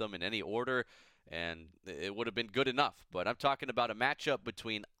flip-flopped them in any order, and it would have been good enough. But I'm talking about a matchup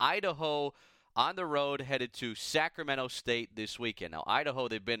between Idaho on the road headed to Sacramento State this weekend. Now, Idaho,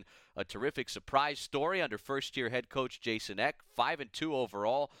 they've been a terrific surprise story under first-year head coach Jason Eck. 5-2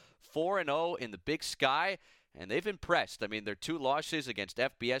 overall, 4-0 in the Big Sky. And they've impressed. I mean, their 2 losses against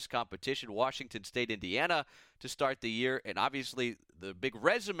FBS competition, Washington State, Indiana, to start the year. And obviously, the big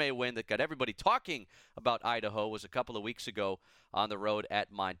resume win that got everybody talking about Idaho was a couple of weeks ago on the road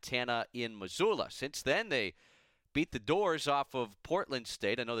at Montana in Missoula. Since then, they beat the doors off of Portland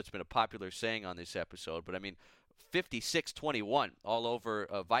State. I know that's been a popular saying on this episode, but I mean, 56-21 all over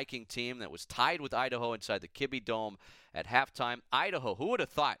a Viking team that was tied with Idaho inside the Kibbe Dome at halftime. Idaho, who would have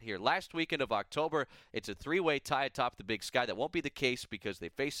thought here, last weekend of October, it's a 3-way tie atop the Big Sky. That won't be the case because they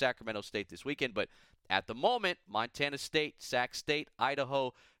face Sacramento State this weekend, but at the moment, Montana State, Sac State,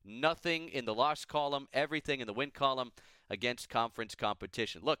 Idaho, nothing in the loss column, everything in the win column against conference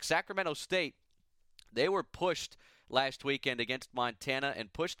competition. Look, Sacramento State, they were pushed last weekend against Montana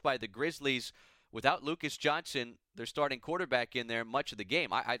and pushed by the Grizzlies without Lucas Johnson, their starting quarterback, in there much of the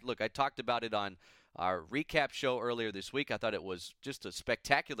game. I talked about it on our recap show earlier this week. I thought it was just a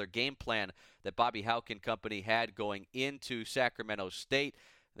spectacular game plan that Bobby Hauck and company had going into Sacramento State.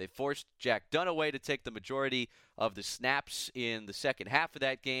 They forced Jack Dunaway to take the majority of the snaps in the second half of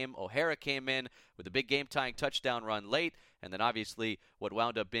that game. O'Hara came in with a big game-tying touchdown run late, and then obviously what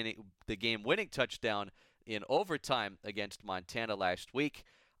wound up being the game-winning touchdown in overtime against Montana last week.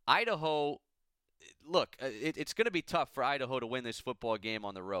 Idaho, look, it's going to be tough for Idaho to win this football game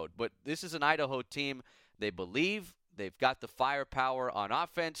on the road, but this is an Idaho team. They believe. They've got the firepower on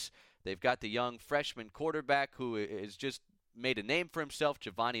offense. They've got the young freshman quarterback who is just made a name for himself,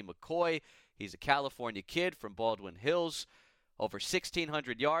 Giovanni McCoy. He's a California kid from Baldwin Hills. Over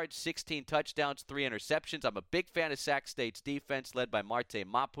 1,600 yards, 16 touchdowns, 3 interceptions. I'm a big fan of Sac State's defense led by Marte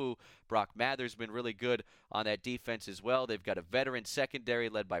Mapu. Brock Mather's been really good on that defense as well. They've got a veteran secondary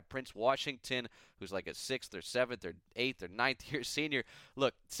led by Prince Washington, who's like a 6th or 7th or 8th or 9th year senior.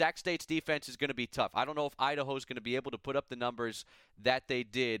 Look, Sac State's defense is going to be tough. I don't know if Idaho's going to be able to put up the numbers that they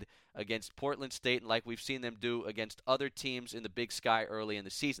did against Portland State and like we've seen them do against other teams in the Big Sky early in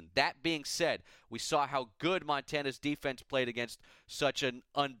the season. That being said, we saw how good Montana's defense played against such an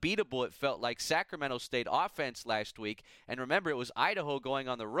unbeatable, it felt like, Sacramento State offense last week. And remember, it was Idaho going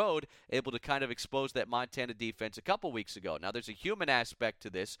on the road, able to kind of expose that Montana defense a couple weeks ago. Now, there's a human aspect to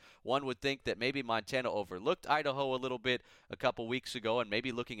this. One would think that maybe Montana overlooked Idaho a little bit a couple weeks ago and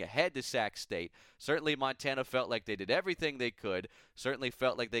maybe looking ahead to Sac State. Certainly, Montana felt like they did everything they could. Certainly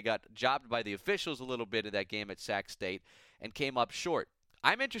felt like they got jobbed by the officials a little bit in that game at Sac State and came up short.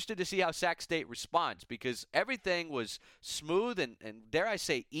 I'm interested to see how Sac State responds because everything was smooth and dare I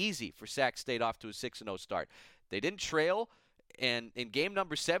say, easy for Sac State off to a 6-0 start. They didn't trail, and in game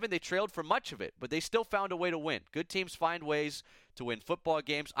number 7, they trailed for much of it, but they still found a way to win. Good teams find ways to win football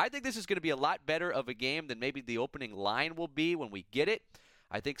games. I think this is going to be a lot better of a game than maybe the opening line will be when we get it.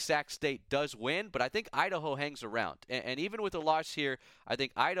 I think Sac State does win, but I think Idaho hangs around. And even with a loss here, I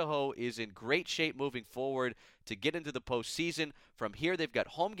think Idaho is in great shape moving forward to get into the postseason. From here, they've got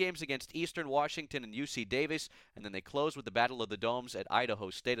home games against Eastern Washington and UC Davis, and then they close with the Battle of the Domes at Idaho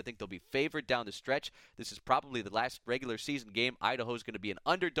State. I think they'll be favored down the stretch. This is probably the last regular season game Idaho's going to be an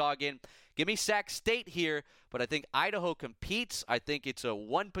underdog in. Give me Sac State here, but I think Idaho competes. I think it's a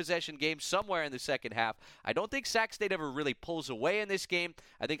one-possession game somewhere in the second half. I don't think Sac State ever really pulls away in this game.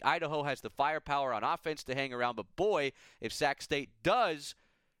 I think Idaho has the firepower on offense to hang around, but boy, if Sac State does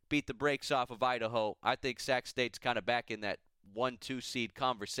beat the brakes off of Idaho, I think Sac State's kind of back in that 1-2 seed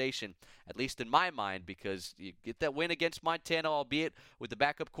conversation, at least in my mind, because you get that win against Montana, albeit with the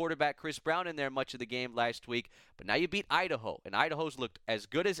backup quarterback Chris Brown in there much of the game last week. But now you beat Idaho, and Idaho's looked as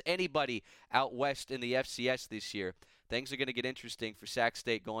good as anybody out west in the FCS this year. Things are going to get interesting for Sac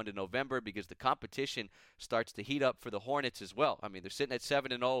State going to November because the competition starts to heat up for the Hornets as well. I mean, they're sitting at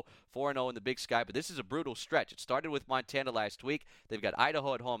 7-0, 4-0 in the Big Sky, but this is a brutal stretch. It started with Montana last week. They've got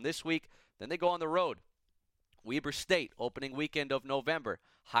Idaho at home this week. Then they go on the road. Weber State, opening weekend of November.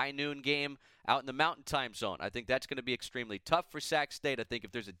 High noon game out in the Mountain Time Zone. I think that's going to be extremely tough for Sac State. I think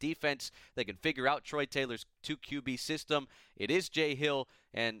if there's a defense that can figure out Troy Taylor's 2QB system, it is Jay Hill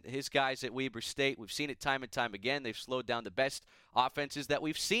and his guys at Weber State. We've seen it time and time again. They've slowed down the best offenses that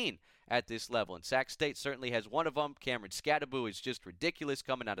we've seen at this level. And Sac State certainly has one of them. Cameron Scadaboo is just ridiculous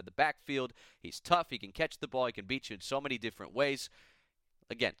coming out of the backfield. He's tough. He can catch the ball. He can beat you in so many different ways.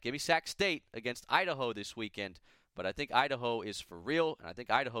 Again, give me Sac State against Idaho this weekend, but I think Idaho is for real, and I think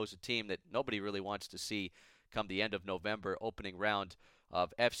Idaho's a team that nobody really wants to see come the end of November, opening round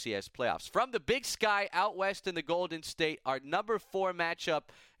of FCS playoffs. From the Big Sky out west in the Golden State, our number 4 matchup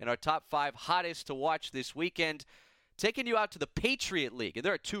and our top 5 hottest to watch this weekend, taking you out to the Patriot League. And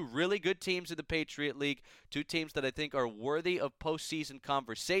there are 2 really good teams in the Patriot League, 2 teams that I think are worthy of postseason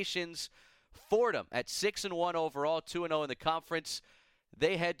conversations. Fordham at 6-1 overall, 2-0 in the conference.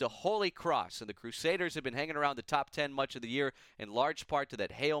 They head to Holy Cross, and the Crusaders have been hanging around the top 10 much of the year, in large part to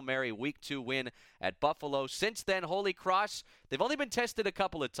that Hail Mary Week 2 win at Buffalo. Since then, Holy Cross, they've only been tested a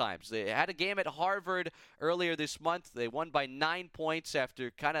couple of times. They had a game at Harvard earlier this month. They won by 9 points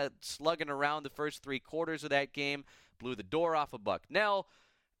after kind of slugging around the first 3 quarters of that game, blew the door off of Bucknell.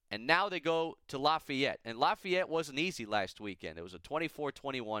 And now they go to Lafayette. And Lafayette wasn't easy last weekend. It was a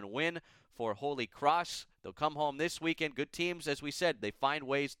 24-21 win for Holy Cross. They'll come home this weekend. Good teams, as we said, they find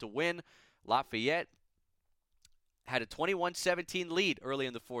ways to win. Lafayette had a 21-17 lead early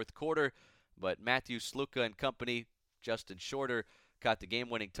in the fourth quarter, but Matthew Sluka and company, Justin Shorter, caught the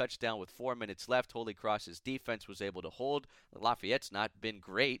game-winning touchdown with 4 minutes left. Holy Cross's defense was able to hold. Lafayette's not been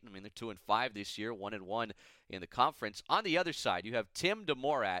great. I mean, they're 2-5 this year, 1-1 in the conference. On the other side, you have Tim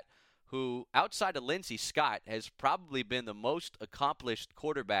DeMorat, who, outside of Lindsey Scott, has probably been the most accomplished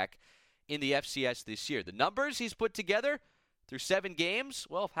quarterback in the FCS this year. The numbers he's put together through 7 games,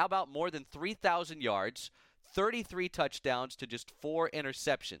 well, how about more than 3,000 yards, 33 touchdowns to just 4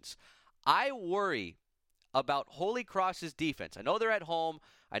 interceptions. I worry about Holy Cross's defense. I know they're at home.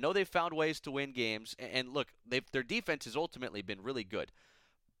 I know they've found ways to win games. And look, their defense has ultimately been really good.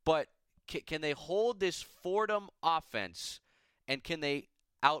 But can they hold this Fordham offense, and can they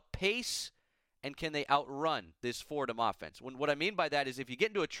outpace and can they outrun this Fordham offense? What I mean by that is if you get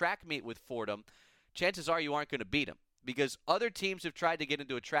into a track meet with Fordham, chances are you aren't going to beat them because other teams have tried to get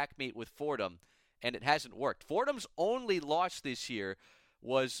into a track meet with Fordham, and it hasn't worked. Fordham's only loss this year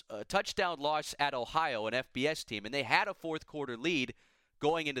was a touchdown loss at Ohio, an FBS team, and they had a fourth-quarter lead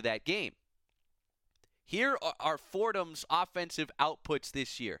going into that game. Here are Fordham's offensive outputs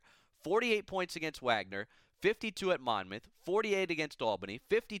this year. 48 points against Wagner, 52 at Monmouth, 48 against Albany,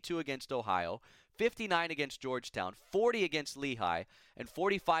 52 against Ohio, 59 against Georgetown, 40 against Lehigh, and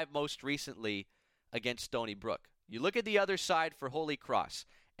 45 most recently against Stony Brook. You look at the other side for Holy Cross,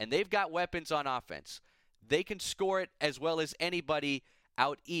 and they've got weapons on offense. They can score it as well as anybody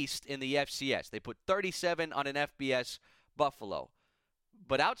out east in the FCS. They put 37 on an FBS Buffalo.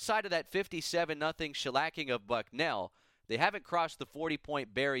 But outside of that 57-0 shellacking of Bucknell, they haven't crossed the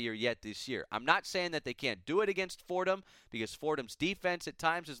 40-point barrier yet this year. I'm not saying that they can't do it against Fordham because Fordham's defense at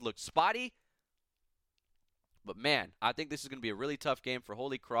times has looked spotty. But, man, I think this is going to be a really tough game for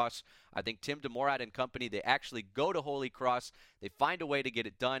Holy Cross. I think Tim DeMorat and company, they actually go to Holy Cross. They find a way to get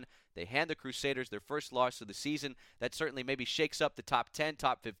it done. They hand the Crusaders their first loss of the season. That certainly maybe shakes up the top 10,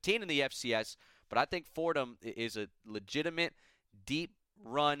 top 15 in the FCS. But I think Fordham is a legitimate, deep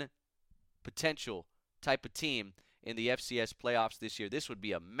run potential type of team in the FCS playoffs this year. This would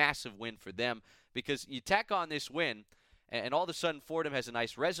be a massive win for them because you tack on this win, and all of a sudden Fordham has a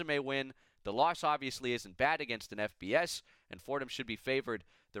nice resume win. The loss obviously isn't bad against an FBS, and Fordham should be favored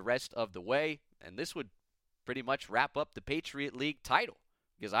the rest of the way. And this would pretty much wrap up the Patriot League title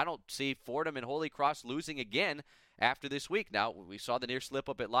because I don't see Fordham and Holy Cross losing again after this week. Now, we saw the near slip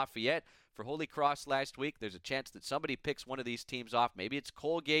up at Lafayette for Holy Cross last week. There's a chance that somebody picks one of these teams off. Maybe it's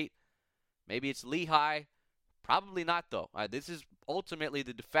Colgate. Maybe it's Lehigh. Probably not, though. This is ultimately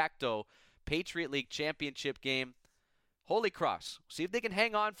the de facto Patriot League championship game. Holy Cross, see if they can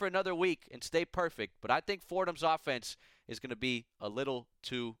hang on for another week and stay perfect. But I think Fordham's offense is going to be a little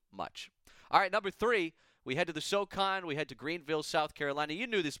too much. All right, number 3, we head to the SoCon. We head to Greenville, South Carolina. You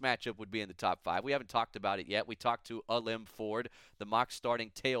knew this matchup would be in the top 5. We haven't talked about it yet. We talked to Alim Ford, the mock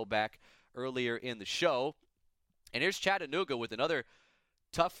starting tailback, earlier in the show. And here's Chattanooga with another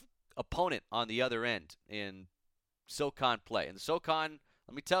tough opponent on the other end in SoCon play. And the SoCon,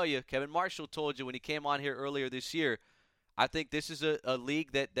 let me tell you, Kevin Marshall told you when he came on here earlier this year, I think this is a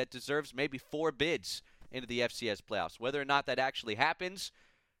league that deserves maybe 4 bids into the FCS playoffs. Whether or not that actually happens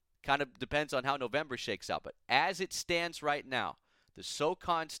kind of depends on how November shakes out. But as it stands right now, the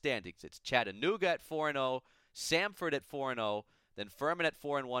SoCon standings, it's Chattanooga at 4-0, Samford at 4-0, then Furman at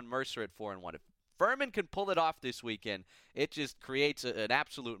 4-1, Mercer at 4-1. If Furman can pull it off this weekend, it just creates an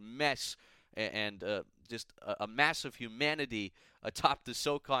absolute mess and just a massive humanity atop the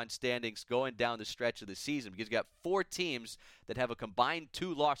SoCon standings going down the stretch of the season because you got 4 teams that have a combined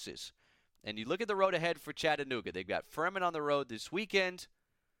 2 losses. And you look at the road ahead for Chattanooga. They've got Furman on the road this weekend.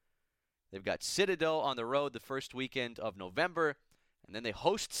 They've got Citadel on the road the first weekend of November. And then they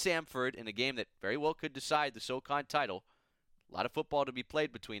host Samford in a game that very well could decide the SoCon title. A lot of football to be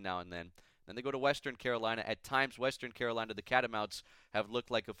played between now and then. Then they go to Western Carolina. At times, Western Carolina, the Catamounts, have looked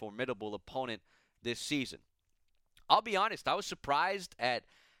like a formidable opponent this season. I'll be honest, I was surprised at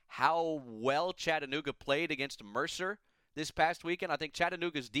how well Chattanooga played against Mercer this past weekend. I think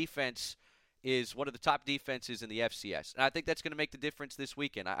Chattanooga's defense is one of the top defenses in the FCS. And I think that's going to make the difference this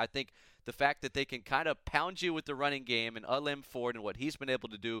weekend. I think the fact that they can kind of pound you with the running game and Alim Ford and what he's been able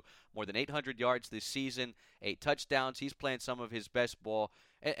to do, more than 800 yards this season, 8 touchdowns. He's playing some of his best ball.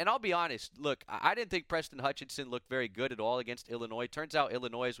 And I'll be honest, look, I didn't think Preston Hutchinson looked very good at all against Illinois. Turns out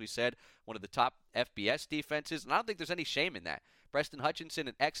Illinois, as we said, one of the top FBS defenses, and I don't think there's any shame in that. Preston Hutchinson,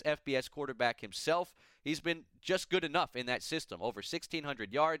 an ex-FBS quarterback himself, he's been just good enough in that system. Over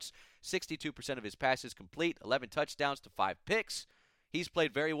 1,600 yards, 62% of his passes complete, 11 touchdowns to 5 picks. He's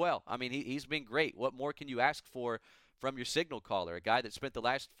played very well. I mean, he's been great. What more can you ask for from your signal caller, a guy that spent the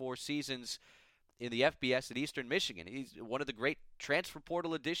last 4 seasons in the FBS at Eastern Michigan? He's one of the great transfer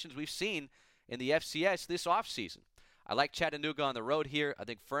portal additions we've seen in the FCS this offseason. I like Chattanooga on the road here. I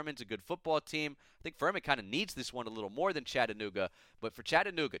think Furman's a good football team. I think Furman kind of needs this one a little more than Chattanooga. But for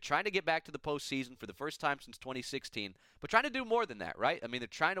Chattanooga, trying to get back to the postseason for the first time since 2016, but trying to do more than that, right? I mean, they're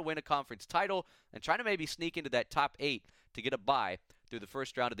trying to win a conference title and trying to maybe sneak into that top 8 to get a bye through the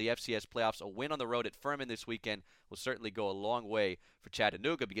first round of the FCS playoffs. A win on the road at Furman this weekend will certainly go a long way for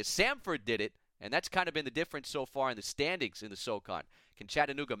Chattanooga because Samford did it, and that's kind of been the difference so far in the standings in the SoCon. Can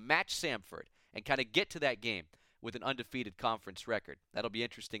Chattanooga match Samford and kind of get to that game with an undefeated conference record? That'll be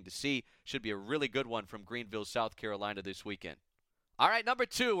interesting to see. Should be a really good one from Greenville, South Carolina this weekend. All right, number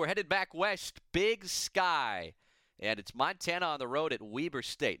 2, we're headed back west. Big Sky. And it's Montana on the road at Weber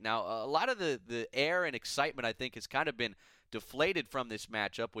State. Now, a lot of the air and excitement, I think, has kind of been deflated from this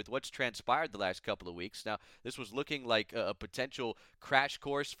matchup with what's transpired the last couple of weeks. Now, this was looking like a potential crash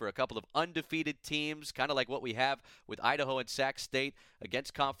course for a couple of undefeated teams, kind of like what we have with Idaho and Sac State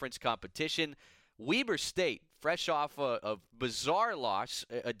against conference competition. Weber State, fresh off a bizarre loss,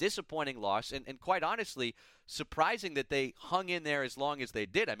 a disappointing loss, and quite honestly, surprising that they hung in there as long as they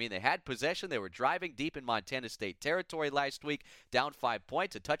did. I mean, they had possession. They were driving deep in Montana State territory last week, down 5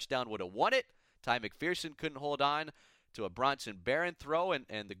 points. A touchdown would have won it. Ty McPherson couldn't hold on to a Bronson Barron throw, and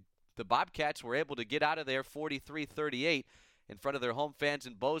the Bobcats were able to get out of there 43-38 in front of their home fans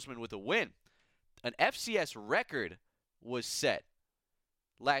in Bozeman with a win. An FCS record was set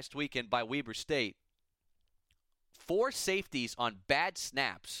last weekend by Weber State. 4 safeties on bad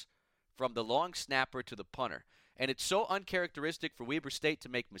snaps from the long snapper to the punter. And it's so uncharacteristic for Weber State to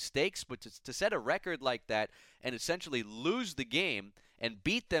make mistakes, but to set a record like that and essentially lose the game and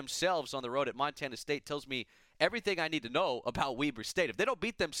beat themselves on the road at Montana State tells me everything I need to know about Weber State. If they don't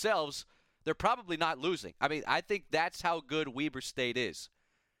beat themselves, they're probably not losing. I mean, I think that's how good Weber State is.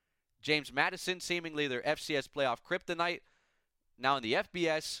 James Madison, seemingly their FCS playoff kryptonite. Now in the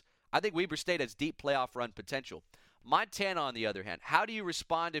FBS, I think Weber State has deep playoff run potential. Montana, on the other hand, how do you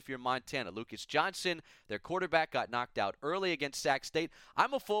respond if you're Montana? Lucas Johnson, their quarterback, got knocked out early against Sac State.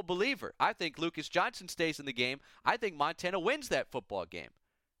 I'm a full believer. I think Lucas Johnson stays in the game. I think Montana wins that football game.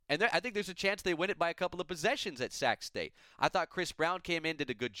 And I think there's a chance they win it by a couple of possessions at Sac State. I thought Chris Brown came in, did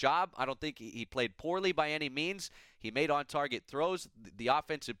a good job. I don't think he played poorly by any means. He made on-target throws. The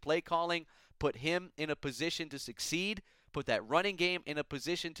offensive play calling put him in a position to succeed, put that running game in a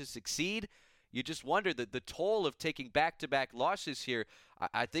position to succeed. You just wonder the toll of taking back-to-back losses here.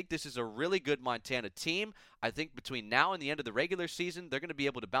 I think this is a really good Montana team. I think between now and the end of the regular season, they're going to be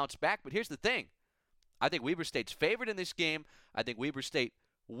able to bounce back. But here's the thing. I think Weber State's favored in this game. I think Weber State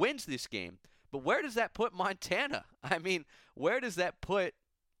wins this game. But where does that put Montana? I mean, where does that put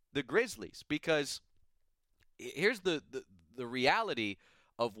the Grizzlies? Because here's the reality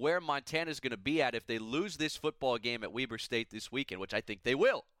of where Montana's going to be at if they lose this football game at Weber State this weekend, which I think they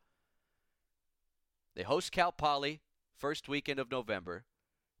will. They host Cal Poly first weekend of November.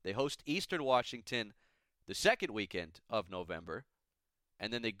 They host Eastern Washington the second weekend of November.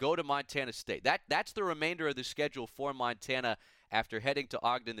 And then they go to Montana State. That's the remainder of the schedule for Montana after heading to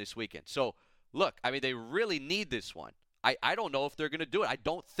Ogden this weekend. So, look, I mean, they really need this one. I don't know if they're going to do it. I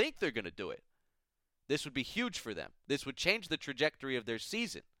don't think they're going to do it. This would be huge for them. This would change the trajectory of their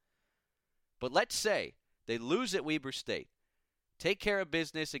season. But let's say they lose at Weber State. Take care of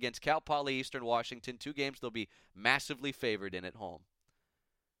business against Cal Poly Eastern Washington. 2 games they'll be massively favored in at home.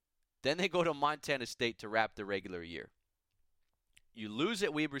 Then they go to Montana State to wrap the regular year. You lose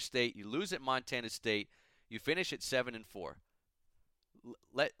at Weber State. You lose at Montana State. You finish at 7-4.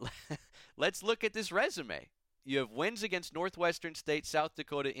 Let's look at this resume. You have wins against Northwestern State, South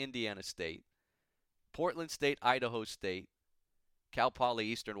Dakota, Indiana State, Portland State, Idaho State, Cal Poly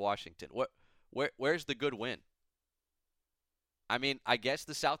Eastern Washington. Where's the good win? I mean, I guess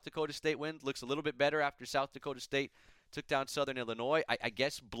the South Dakota State win looks a little bit better after South Dakota State took down Southern Illinois. I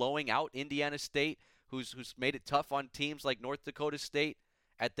guess blowing out Indiana State, who's made it tough on teams like North Dakota State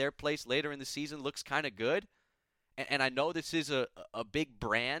at their place later in the season, looks kind of good. And I know this is a big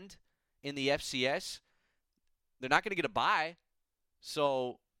brand in the FCS. They're not going to get a bye,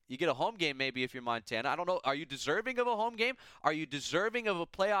 so you get a home game maybe if you're Montana. I don't know. Are you deserving of a home game? Are you deserving of a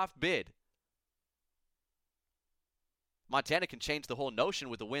playoff bid? Montana can change the whole notion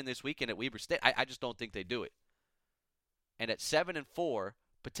with a win this weekend at Weber State. I just don't think they do it. And at 7-4,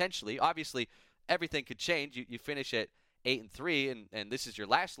 potentially, obviously, everything could change. You finish at 8-3, and this is your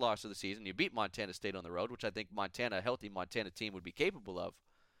last loss of the season. You beat Montana State on the road, which I think a healthy Montana team would be capable of.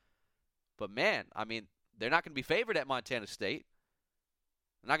 But, man, I mean, they're not going to be favored at Montana State.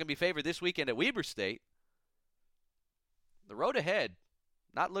 They're not going to be favored this weekend at Weber State. The road ahead,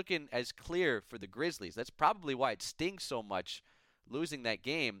 not looking as clear for the Grizzlies. That's probably why it stings so much losing that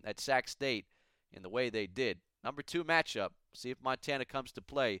game at Sac State in the way they did. Number 2 matchup. See if Montana comes to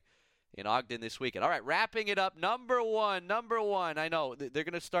play in Ogden this weekend. All right, wrapping it up. Number one. I know they're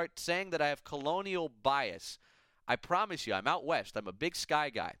going to start saying that I have colonial bias. I promise you, I'm out west. I'm a Big Sky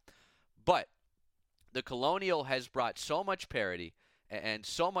guy. But the Colonial has brought so much parity and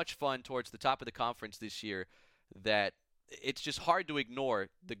so much fun towards the top of the conference this year that it's just hard to ignore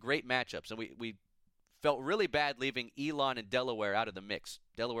the great matchups. And we felt really bad leaving Elon and Delaware out of the mix.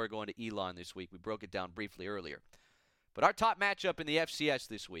 Delaware going to Elon this week. We broke it down briefly earlier. But our top matchup in the FCS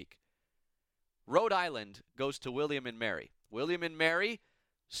this week, Rhode Island goes to William & Mary. William & Mary,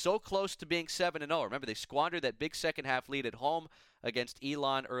 so close to being 7-0. Remember, they squandered that big second-half lead at home against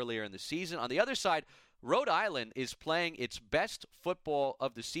Elon earlier in the season. On the other side, Rhode Island is playing its best football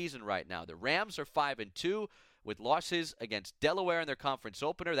of the season right now. The Rams are 5-2 with losses against Delaware in their conference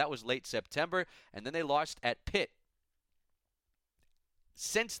opener. That was late September. And then they lost at Pitt.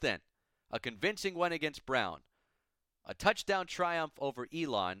 Since then, a convincing win against Brown, a touchdown triumph over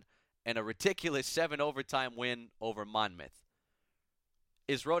Elon, and a ridiculous 7-overtime win over Monmouth.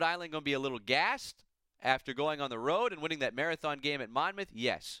 Is Rhode Island going to be a little gassed after going on the road and winning that marathon game at Monmouth?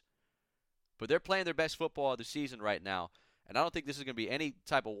 Yes. But they're playing their best football of the season right now, and I don't think this is going to be any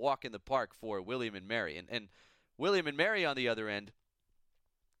type of walk in the park for William & Mary. And William & Mary on the other end,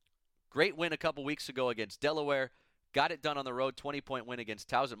 great win a couple weeks ago against Delaware, got it done on the road, 20-point win against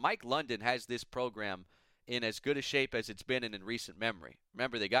Towson. Mike London has this program in as good a shape as it's been in recent memory.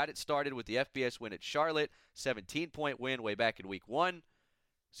 Remember, they got it started with the FBS win at Charlotte, 17-point win way back in week 1.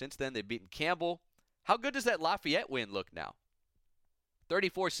 Since then, they've beaten Campbell. How good does that Lafayette win look now?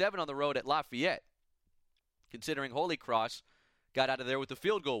 34-7 on the road at Lafayette, considering Holy Cross got out of there with a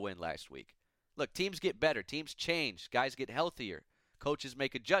field goal win last week. Look, teams get better. Teams change. Guys get healthier. Coaches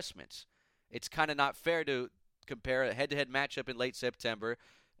make adjustments. It's kind of not fair to compare a head-to-head matchup in late September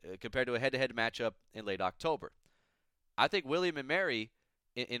compared to a head-to-head matchup in late October. I think William & Mary,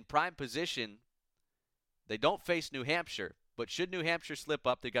 in prime position, they don't face New Hampshire, but should New Hampshire slip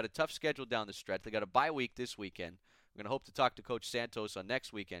up, they got a tough schedule down the stretch. They got a bye week this weekend. We're going to hope to talk to Coach Santos on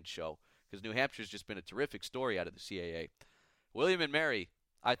next weekend's show because New Hampshire's just been a terrific story out of the CAA. William & Mary,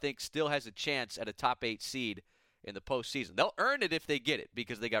 I think, still has a chance at a top 8 seed in the postseason. They'll earn it if they get it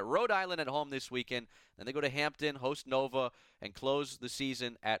because they got Rhode Island at home this weekend. Then they go to Hampton, host Nova, and close the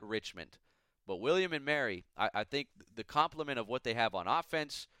season at Richmond. But William & Mary, I think the complement of what they have on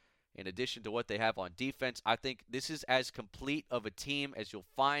offense in addition to what they have on defense, I think this is as complete of a team as you'll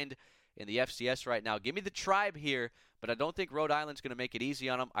find in the FCS right now. Give me the Tribe here, but I don't think Rhode Island's going to make it easy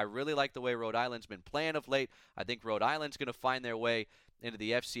on them. I really like the way Rhode Island's been playing of late. I think Rhode Island's going to find their way into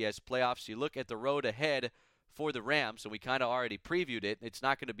the FCS playoffs. You look at the road ahead for the Rams, and we kind of already previewed it. It's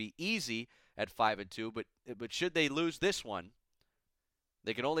not going to be easy at 5-2, but should they lose this one,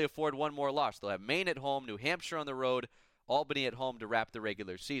 they can only afford one more loss. They'll have Maine at home, New Hampshire on the road, Albany at home to wrap the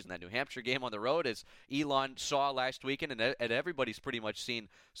regular season. That New Hampshire game on the road, as Elon saw last weekend, and everybody's pretty much seen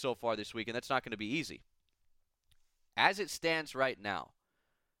so far this weekend, that's not going to be easy. As it stands right now,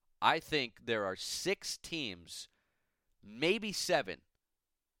 I think there are 6 teams, maybe 7,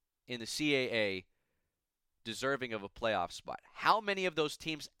 in the CAA deserving of a playoff spot. How many of those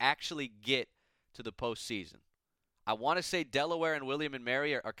teams actually get to the postseason? I want to say Delaware and William &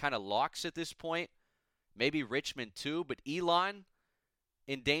 Mary are kind of locks at this point. Maybe Richmond too, but Elon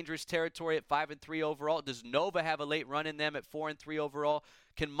in dangerous territory at 5-3 overall. Does Nova have a late run in them at 4-3 overall?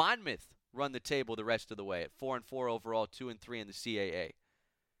 Can Monmouth run the table the rest of the way at 4-4 overall, 2-3 in the CAA?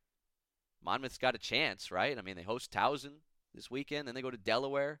 Monmouth's got a chance, right? I mean, they host Towson this weekend, then they go to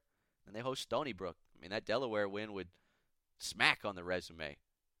Delaware, and they host Stony Brook. I mean, that Delaware win would smack on the resume.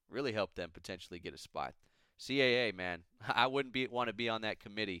 Really help them potentially get a spot. CAA, man, I wouldn't want to be on that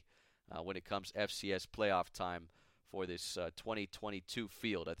committee when it comes FCS playoff time for this 2022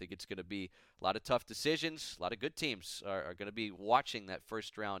 field. I think it's going to be a lot of tough decisions. A lot of good teams are going to be watching that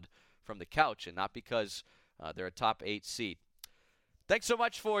first round from the couch, and not because they're a top 8 seed. Thanks so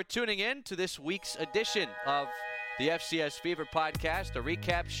much for tuning in to this week's edition of the FCS Fever Podcast, a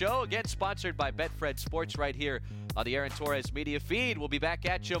recap show, again sponsored by Betfred Sports right here on the Aaron Torres Media feed. We'll be back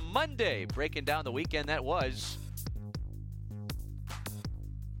at you Monday, breaking down the weekend that was.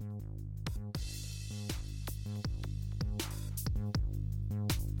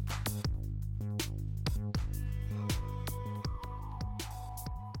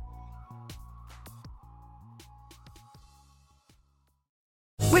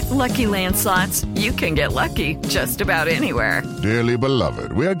 With Lucky Land Slots, you can get lucky just about anywhere. Dearly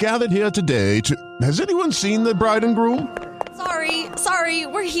beloved, we are gathered here today to... Has anyone seen the bride and groom? Sorry,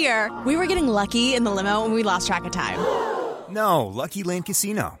 we're here. We were getting lucky in the limo and we lost track of time. No, Lucky Land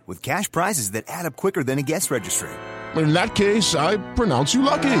Casino, with cash prizes that add up quicker than a guest registry. In that case, I pronounce you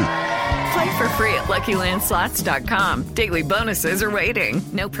lucky. Play for free at LuckyLandSlots.com. Daily bonuses are waiting.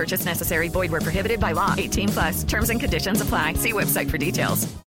 No purchase necessary. Void where prohibited by law. 18+. Terms and conditions apply. See website for details.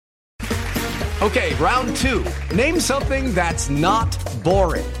 Okay, round two. Name something that's not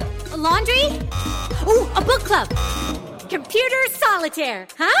boring. A laundry? Ooh, a book club. Computer solitaire,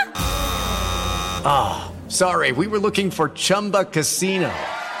 huh? Ah, oh, sorry, we were looking for Chumba Casino.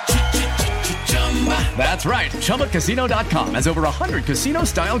 That's right, ChumbaCasino.com has over 100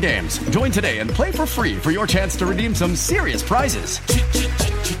 casino-style games. Join today and play for free for your chance to redeem some serious prizes.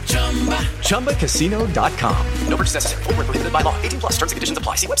 ChumbaCasino.com. No purchase necessary. Void where prohibited by law. 18+ terms and conditions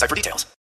apply. See website for details.